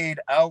 We stayed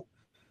out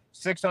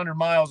 600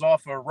 miles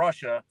off of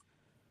Russia,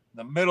 in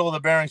the middle of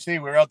the Bering Sea.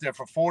 We were out there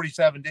for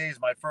 47 days,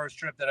 my first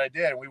trip that I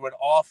did. And we would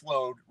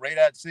offload right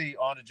at sea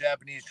onto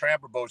Japanese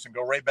tramper boats and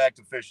go right back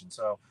to fishing.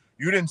 So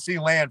you didn't see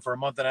land for a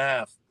month and a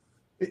half.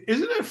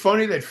 Isn't it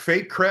funny that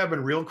fake crab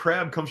and real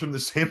crab comes from the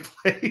same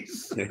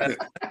place?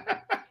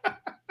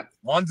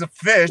 One's a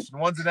fish and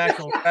one's an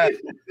actual crab.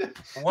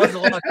 One's a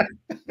lot.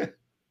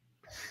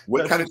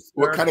 What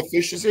kind of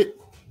fish is it?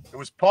 It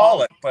was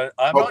pollock, but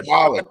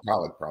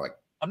pollock.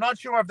 I'm not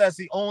sure if that's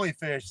the only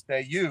fish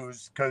they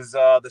use, because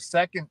the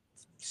second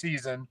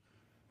season,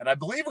 and I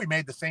believe we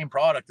made the same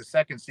product the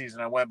second season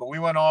I went, but we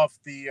went off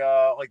the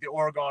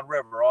Oregon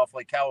River, off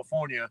Lake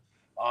California,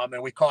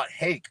 and we caught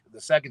hake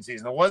the second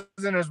season. There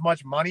wasn't as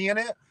much money in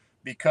it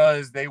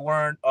because they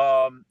didn't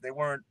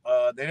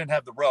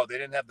have the roe, they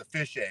didn't have the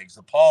fish eggs.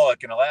 The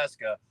pollock in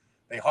Alaska,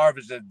 they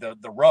harvested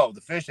the roe,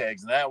 the fish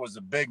eggs, and that was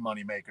a big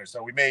money maker.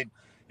 So we made,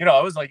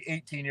 I was like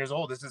 18 years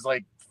old. This is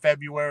like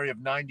February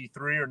of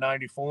 93 or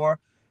 94.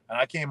 And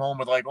I came home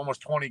with like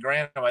almost 20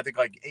 grand. I think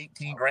like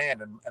 18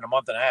 grand in a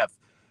month and a half.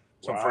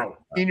 So for a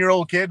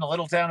 18-year-old kid in a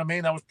little town of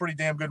Maine, that was pretty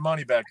damn good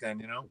money back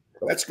then,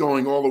 That's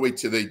going all the way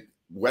to the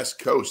West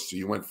Coast. So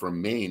you went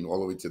from Maine all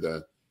the way to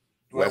the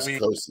West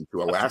Coast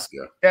into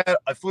Alaska. Yeah,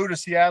 I flew to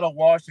Seattle,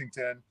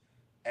 Washington,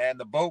 and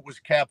the boat was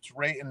kept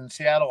right in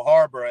Seattle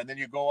Harbor. And then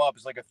you go up.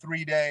 It's like a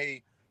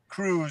 3-day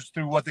cruise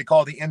through what they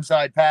call the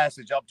Inside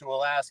Passage up to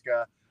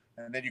Alaska.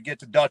 and then you get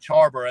to Dutch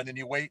Harbor, and then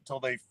you wait till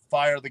they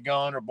fire the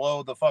gun or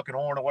blow the fucking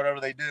horn or whatever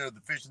they do.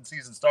 The fishing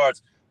season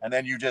starts, and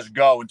then you just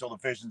go until the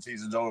fishing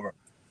season's over.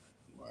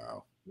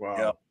 Wow.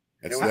 Wow.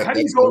 Yeah. How do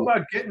you go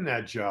about getting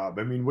that job?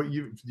 I mean,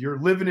 you're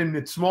living in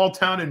a small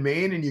town in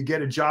Maine, and you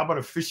get a job on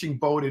a fishing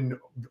boat in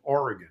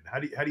Oregon. How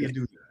do you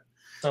do that?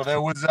 So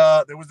there was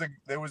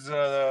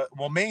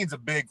well, Maine's a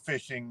big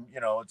fishing, you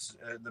know, it's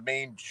the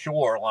Maine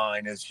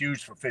shoreline is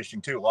huge for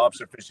fishing too,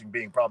 lobster fishing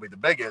being probably the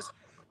biggest.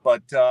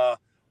 But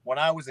when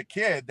I was a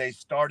kid, they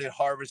started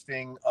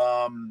harvesting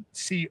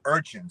sea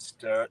urchins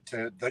to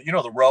the, you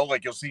know, the roe,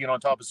 like you'll see it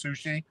on top of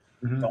sushi.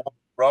 Mm-hmm. The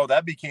roe,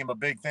 that became a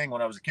big thing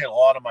when I was a kid. A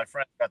lot of my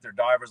friends got their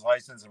diver's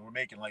license and were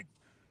making like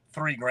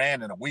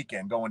 $3,000 in a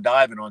weekend going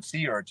diving on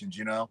sea urchins,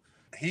 you know.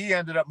 He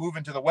ended up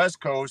moving to the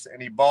West Coast,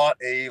 and he bought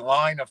a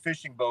line of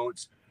fishing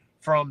boats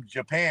from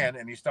Japan,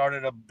 and he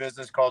started a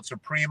business called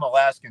Supreme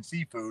Alaskan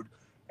Seafood,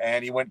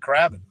 and he went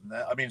crabbing.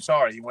 I mean,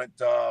 sorry, he went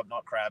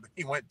not crabbing.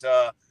 He went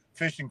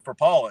fishing for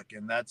pollock,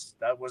 and that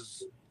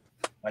was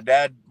my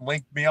dad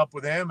linked me up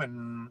with him,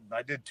 and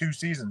I did 2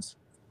 seasons.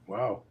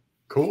 Wow,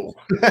 cool.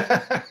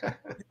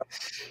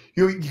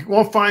 You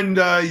won't find.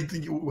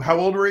 How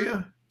old were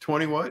you?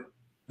 20 what?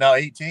 No,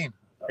 18.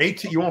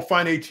 18. You won't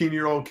find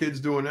 18-year-old kids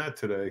doing that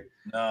today.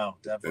 No,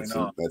 definitely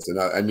not. That's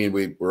enough. I mean,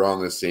 we're all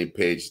on the same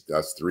page,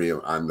 us three,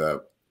 on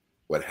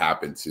what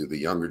happened to the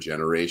younger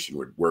generation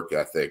with work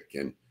ethic,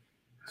 and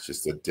it's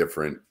just a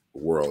different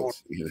world.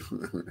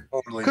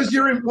 Totally. Because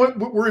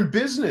we're in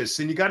business,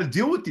 and you got to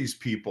deal with these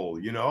people,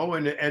 you know,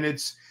 and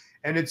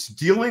it's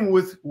dealing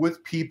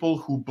with people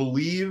who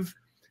believe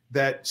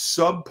that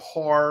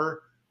subpar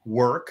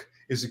work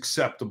is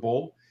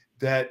acceptable,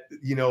 that,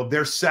 you know,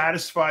 they're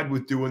satisfied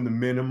with doing the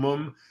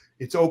minimum.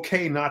 It's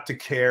okay not to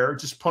care.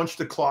 Just punch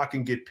the clock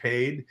and get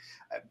paid.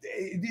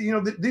 You know,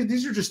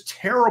 these are just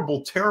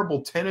terrible,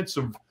 terrible tenets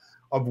of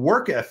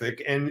work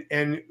ethic, and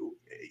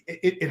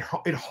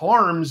it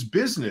harms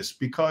business,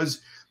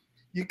 because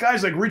you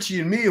guys like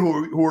Richie and me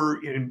who are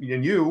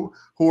and you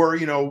who are,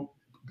 you know,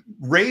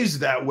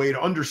 raised that way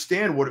to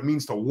understand what it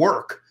means to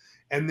work,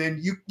 and then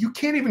you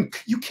can't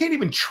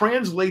even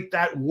translate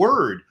that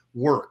word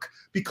work,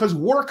 because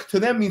work to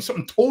them means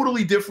something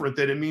totally different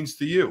than it means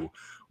to you.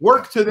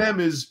 Work to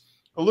them is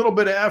a little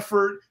bit of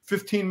effort,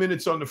 15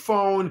 minutes on the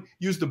phone,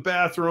 use the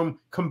bathroom,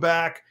 come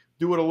back,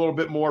 do it a little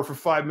bit more for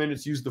 5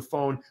 minutes, use the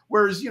phone.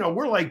 Whereas, you know,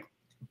 we're like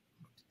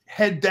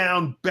head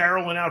down,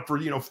 barreling out for,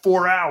 you know,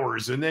 4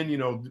 hours, and then, you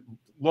know,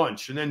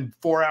 lunch, and then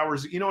 4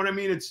 hours. You know what I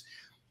mean?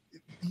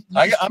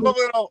 I'm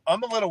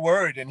a little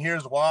worried, and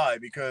here's why.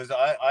 Because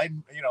I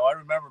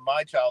remember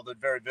my childhood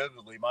very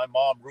vividly. My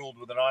mom ruled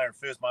with an iron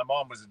fist. My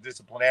mom was a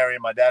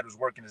disciplinarian. My dad was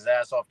working his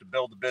ass off to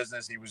build the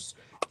business.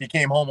 He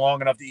came home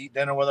long enough to eat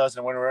dinner with us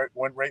and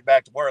went right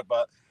back to work.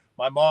 But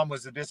my mom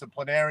was a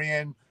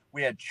disciplinarian.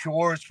 We had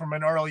chores from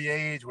an early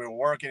age. We were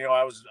working. You know,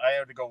 I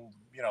had to go.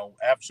 You know,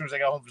 as soon as I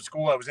got home from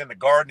school, I was in the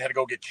garden. Had to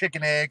go get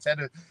chicken eggs.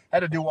 Had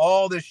to do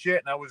all this shit,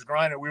 and I was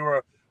grinding. We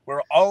were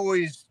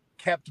always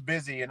kept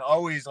busy, and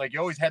always, like, I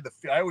always had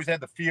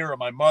the fear of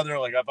my mother.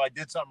 Like, if I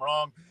did something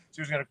wrong, she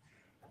was gonna.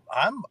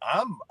 I'm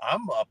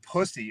a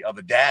pussy of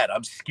a dad.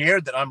 I'm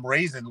scared that I'm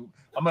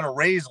gonna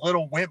raise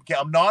little wimp.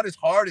 I'm not as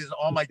hard as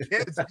all my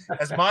kids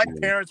as my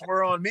parents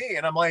were on me,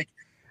 and I'm like,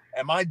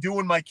 am I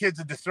doing my kids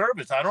a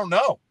disservice? I don't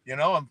know. You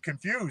know, I'm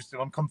confused.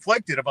 I'm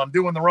conflicted if I'm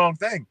doing the wrong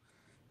thing.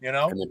 You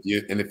know,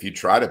 and if you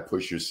try to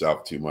push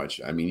yourself too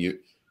much, I mean,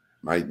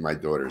 my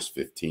daughter's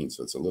 15,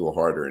 so it's a little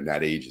harder, and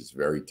that age is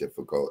very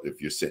difficult.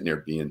 If you're sitting there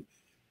being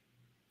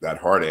that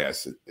hard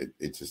ass,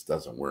 it just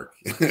doesn't work.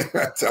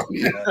 I'm telling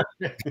you.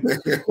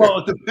 Well,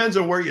 it depends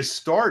on where you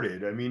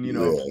started. I mean, you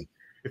know,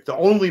 if the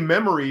only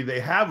memory they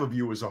have of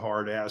you is a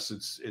hard ass,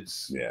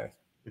 it's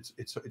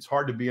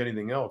hard to be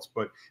anything else.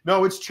 But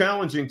no, it's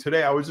challenging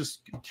today. I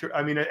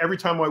mean, every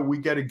time we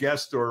get a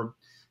guest, or,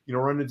 you know,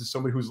 run into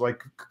somebody who's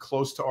like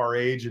close to our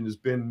age and has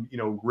been, you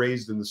know,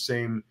 raised in the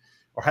same,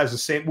 or has the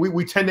same,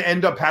 we tend to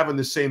end up having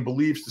the same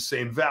beliefs, the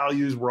same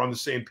values. We're on the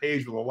same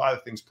page with a lot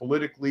of things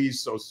politically,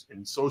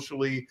 and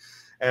socially.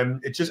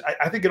 And it just,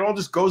 I think it all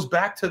just goes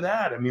back to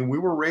that. I mean, we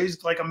were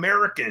raised like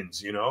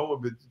Americans, you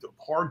know,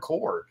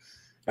 hardcore.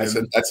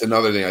 That's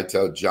another thing I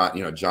tell John.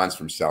 You know, John's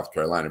from South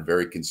Carolina,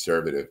 very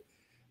conservative.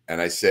 And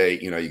I say,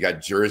 you know, you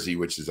got Jersey,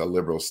 which is a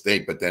liberal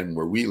state, but then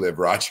where we live,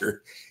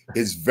 Roger,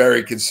 is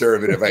very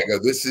conservative. I go,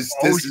 this is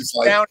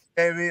like, County,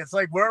 baby. It's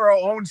like we're our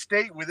own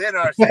state within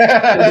our state.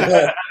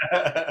 I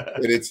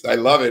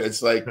love it.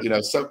 It's like, you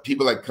know, some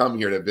people that come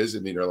here to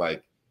visit me, they're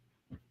like,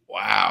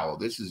 wow,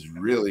 this is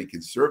really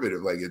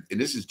conservative. Like, and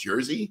this is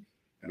Jersey?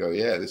 I go,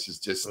 yeah, this is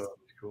just,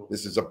 cool.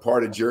 This is a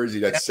part of Jersey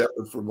that's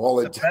separate from all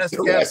the rest.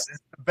 It's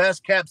the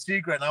best kept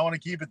secret, and I want to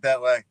keep it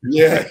that way.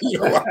 Yeah, you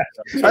know,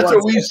 that's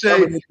what we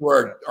say.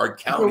 Our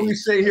county. That's what we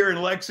say here in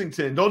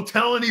Lexington. Don't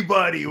tell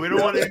anybody. We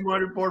don't want any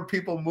more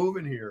people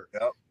moving here.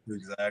 Yep,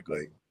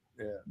 exactly.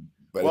 Yeah,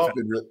 but it's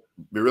been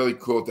really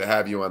cool to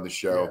have you on the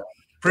show. Yeah.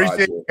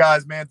 Appreciate you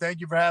guys, man.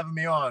 Thank you for having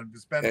me on.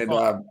 It's been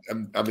fun.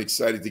 I'm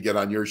excited to get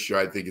on your show.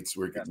 I think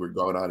we're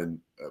going on in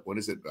when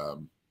is it?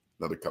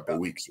 another couple of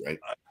weeks, right?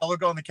 I'll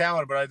look on the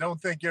calendar, but I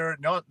don't think you're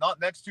not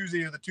next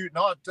Tuesday or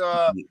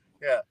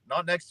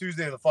not next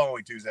Tuesday or the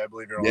following Tuesday. I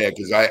believe you're on. Yeah,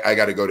 because I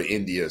got to go to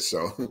India,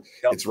 so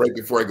it's right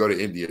before I go to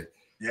India.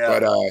 Yeah,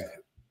 but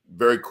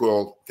very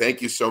cool.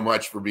 Thank you so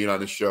much for being on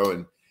the show,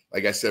 and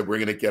like I said, we're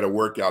gonna get a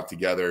workout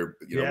together.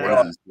 One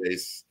of these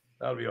days.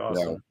 That'll be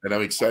awesome. And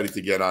I'm excited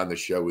to get on the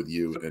show with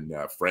you and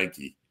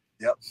Frankie.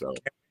 Yep. So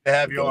to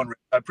have you on.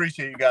 I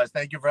appreciate you guys.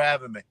 Thank you for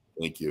having me.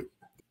 Thank you.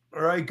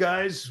 All right,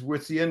 guys.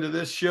 With the end of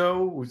this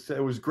show,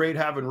 it was great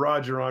having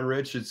Roger on,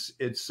 Rich.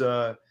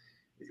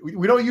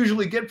 We don't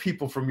usually get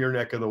people from your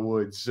neck of the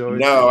woods. So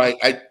no, I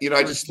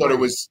just thought it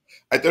was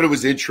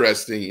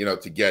interesting,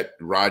 to get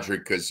Roger,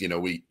 because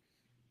we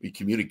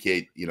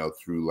communicate,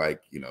 through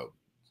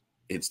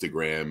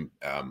Instagram.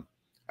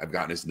 I've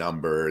gotten his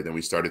number, then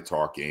we started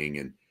talking,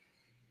 and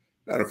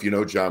I don't know if you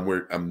know,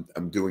 John,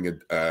 I'm doing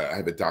I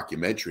have a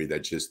documentary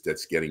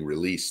that's getting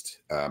released.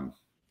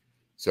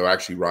 So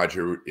actually,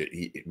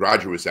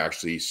 Roger was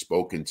actually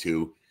spoken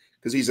to,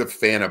 because he's a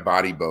fan of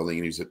bodybuilding,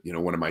 and he's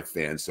one of my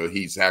fans. So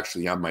he's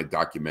actually on my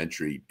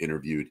documentary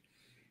interviewed.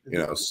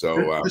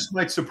 So this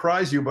might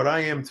surprise you, but I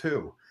am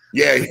too.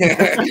 Yeah,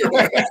 you're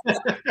right.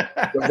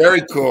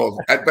 Very cool.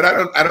 But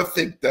I don't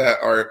think that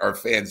our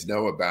fans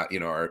know about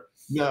our.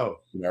 No,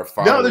 our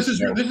followers.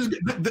 No, this is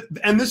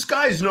and this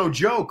guy's no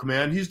joke,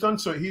 man. He's done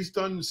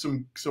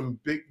some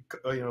big,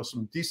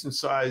 some decent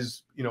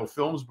size,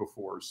 films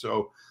before.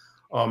 So,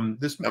 I'm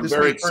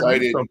very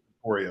excited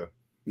for you.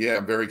 Yeah,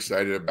 I'm very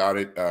excited about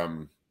it.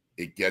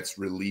 It gets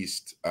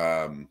released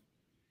in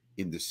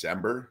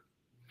December.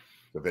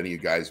 So if any of you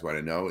guys want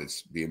to know,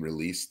 it's being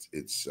released.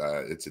 It's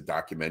a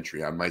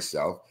documentary on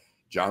myself.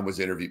 John was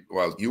interviewed.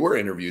 Well, you were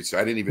interviewed, so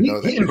I didn't even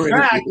know that.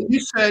 In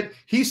fact,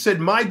 he said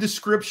my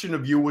description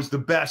of you was the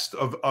best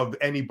of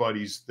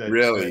anybody's that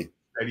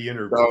he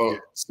interviewed.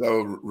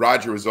 So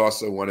Roger was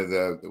also one of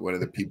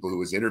the people who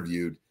was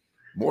interviewed,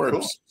 more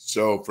cool.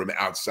 So from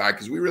outside,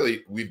 because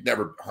we've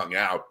never hung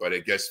out, but I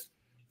guess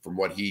from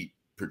what he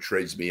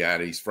portrays me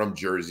at, he's from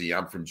Jersey.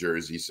 I'm from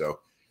Jersey,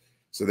 so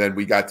then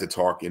we got to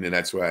talking, and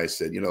that's why I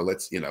said,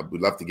 let's, we'd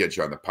love to get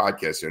you on the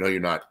podcast. I know you're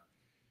not,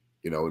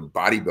 in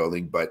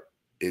bodybuilding, but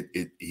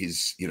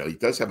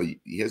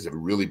he has a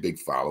really big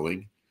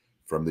following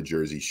from the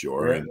Jersey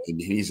Shore, and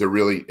he is a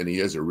really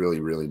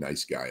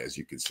nice guy, as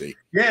you can see.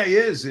 Yeah, he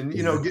is, and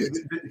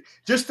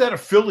just that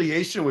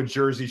affiliation with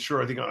Jersey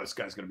Shore, I think, this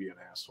guy's going to be an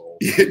asshole.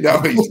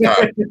 No, he's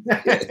not.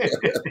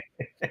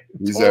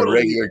 He's a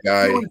regular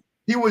guy.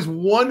 He was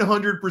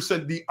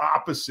 100% the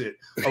opposite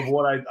of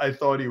what I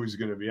thought he was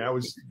going to be. I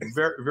was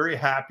very, very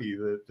happy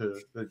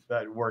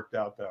that worked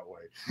out that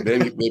way.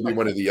 Maybe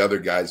one of the other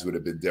guys would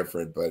have been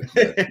different, but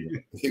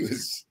he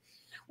was.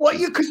 Well,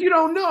 because you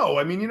don't know.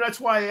 I mean, that's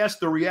why I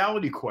asked the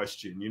reality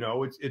question.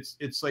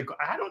 It's like,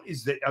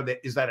 is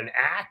that an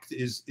act?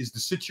 Is the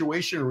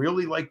situation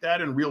really like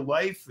that in real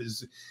life?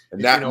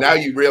 Now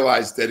you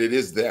realize that it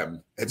is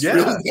them. It's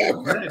really them.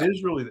 Yeah, it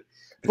is really them.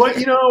 But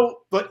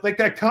but like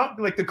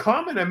the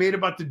comment I made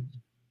about the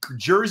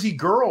Jersey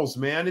girls,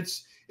 man,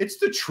 it's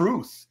the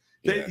truth.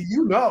 Yeah.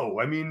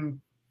 I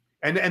mean,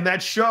 and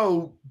that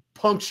show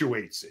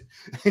punctuates it.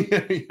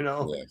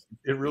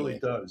 It really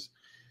does.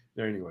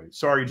 Anyway,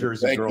 sorry,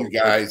 Jersey girls. Thank you,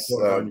 guys.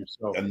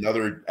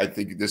 I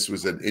think this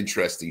was an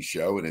interesting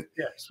show, and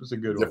this was a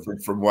good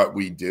different from what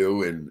we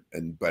do,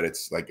 but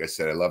it's like I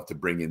said, I love to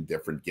bring in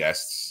different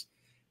guests.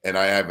 And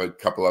I have a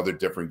couple other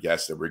different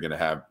guests that we're going to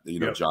have,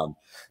 John,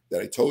 that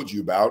I told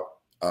you about.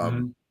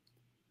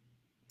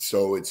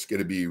 So it's going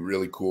to be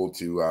really cool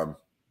to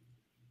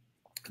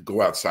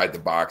go outside the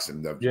box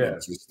and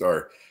just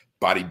our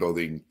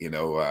bodybuilding,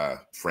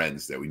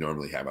 friends that we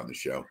normally have on the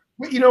show.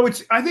 Well,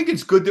 I think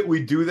it's good that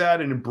we do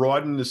that and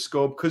broaden the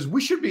scope, because we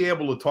should be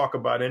able to talk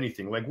about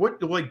anything. Like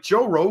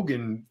Joe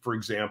Rogan, for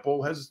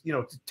example, has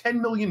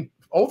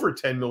over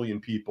 10 million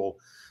people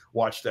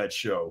watch that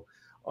show.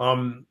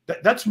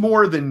 That's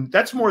more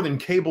than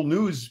cable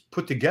news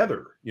put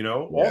together,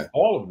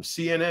 all of them,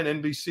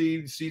 CNN,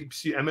 NBC,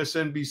 CBC,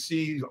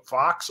 MSNBC,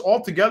 Fox,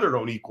 all together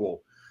don't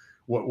equal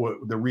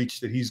what the reach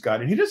that he's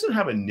got. And he doesn't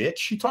have a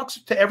niche. He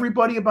talks to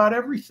everybody about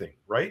everything,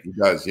 right? He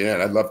does. Yeah.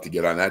 And I'd love to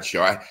get on that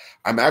show.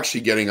 I'm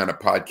actually getting on a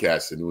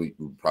podcast, and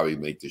we'll probably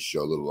make this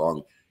show a little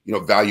long,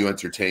 Value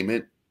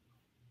Entertainment.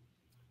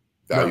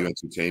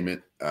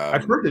 Entertainment.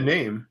 I've heard the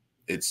name.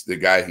 It's the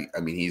guy.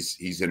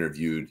 He's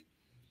interviewed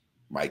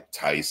Mike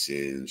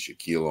Tyson,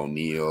 Shaquille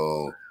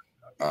O'Neal.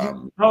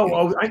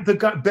 The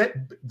guy,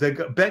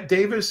 Bet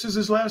Davis is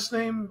his last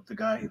name. The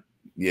guy.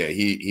 Yeah,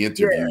 he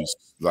interviews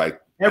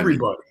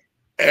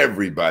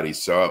everybody.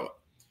 So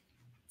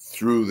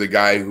through the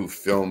guy who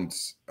filmed,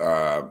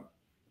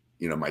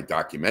 my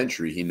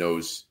documentary, he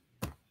knows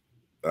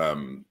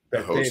the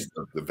host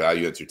of the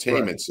Value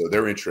Entertainment. Right. So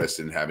they're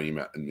interested in having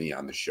me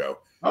on the show.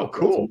 Oh,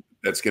 cool.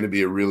 That's going to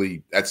be a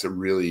really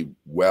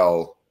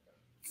well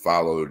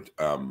followed.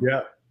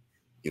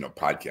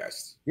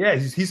 Podcasts. Yeah,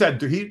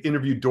 he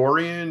interviewed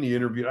Dorian.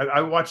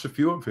 I watched a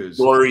few of his.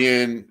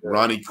 Dorian,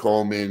 Ronnie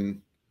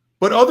Coleman.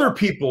 But other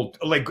people,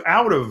 like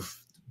out of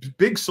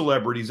big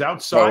celebrities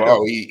outside.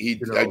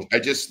 I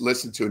just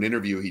listened to an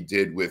interview he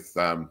did with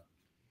the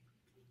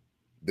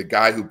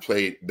guy who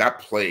played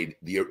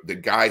the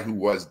guy who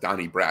was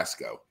Donnie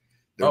Brasco.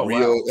 The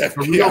real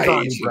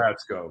FBI agent.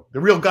 The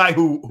real guy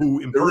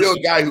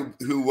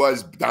who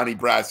was Donnie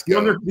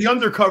Brasco. The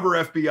undercover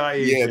FBI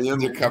agent. Yeah, the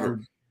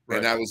undercover. Right.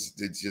 And I was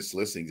just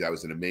listening. That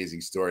was an amazing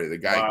story. The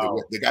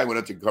guy went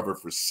undercover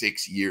for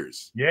 6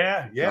 years.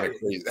 Yeah.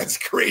 That's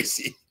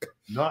crazy.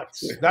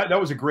 Nuts. That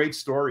was a great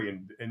story,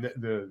 and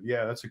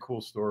that's a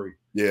cool story.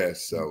 Yeah.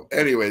 So,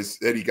 anyways,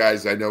 Eddie,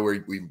 guys, I know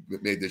we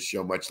made this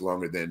show much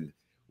longer than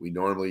we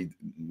normally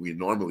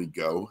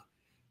go.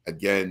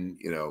 Again,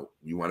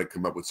 you want to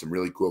come up with some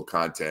really cool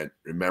content.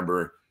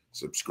 Remember,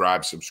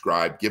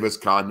 subscribe. Give us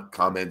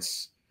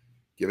comments.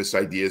 Give us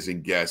ideas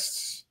and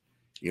guests.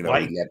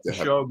 Like the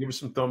show, give us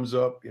some thumbs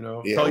up.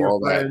 Tell your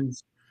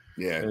friends.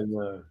 Yeah,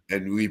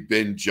 and we've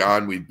been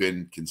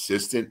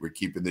consistent. We're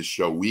keeping this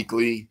show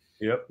weekly.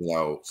 Yep.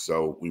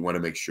 So we want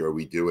to make sure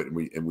we do it,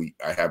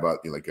 I have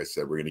like I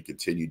said, we're going to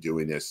continue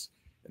doing this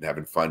and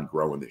having fun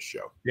growing this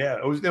show. Yeah,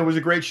 it was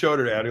a great show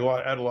today.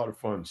 I had a lot of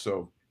fun.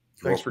 So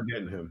thanks for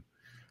getting him.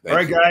 All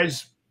right,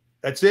 guys,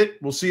 that's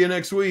it. We'll see you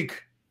next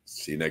week.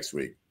 See you next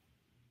week.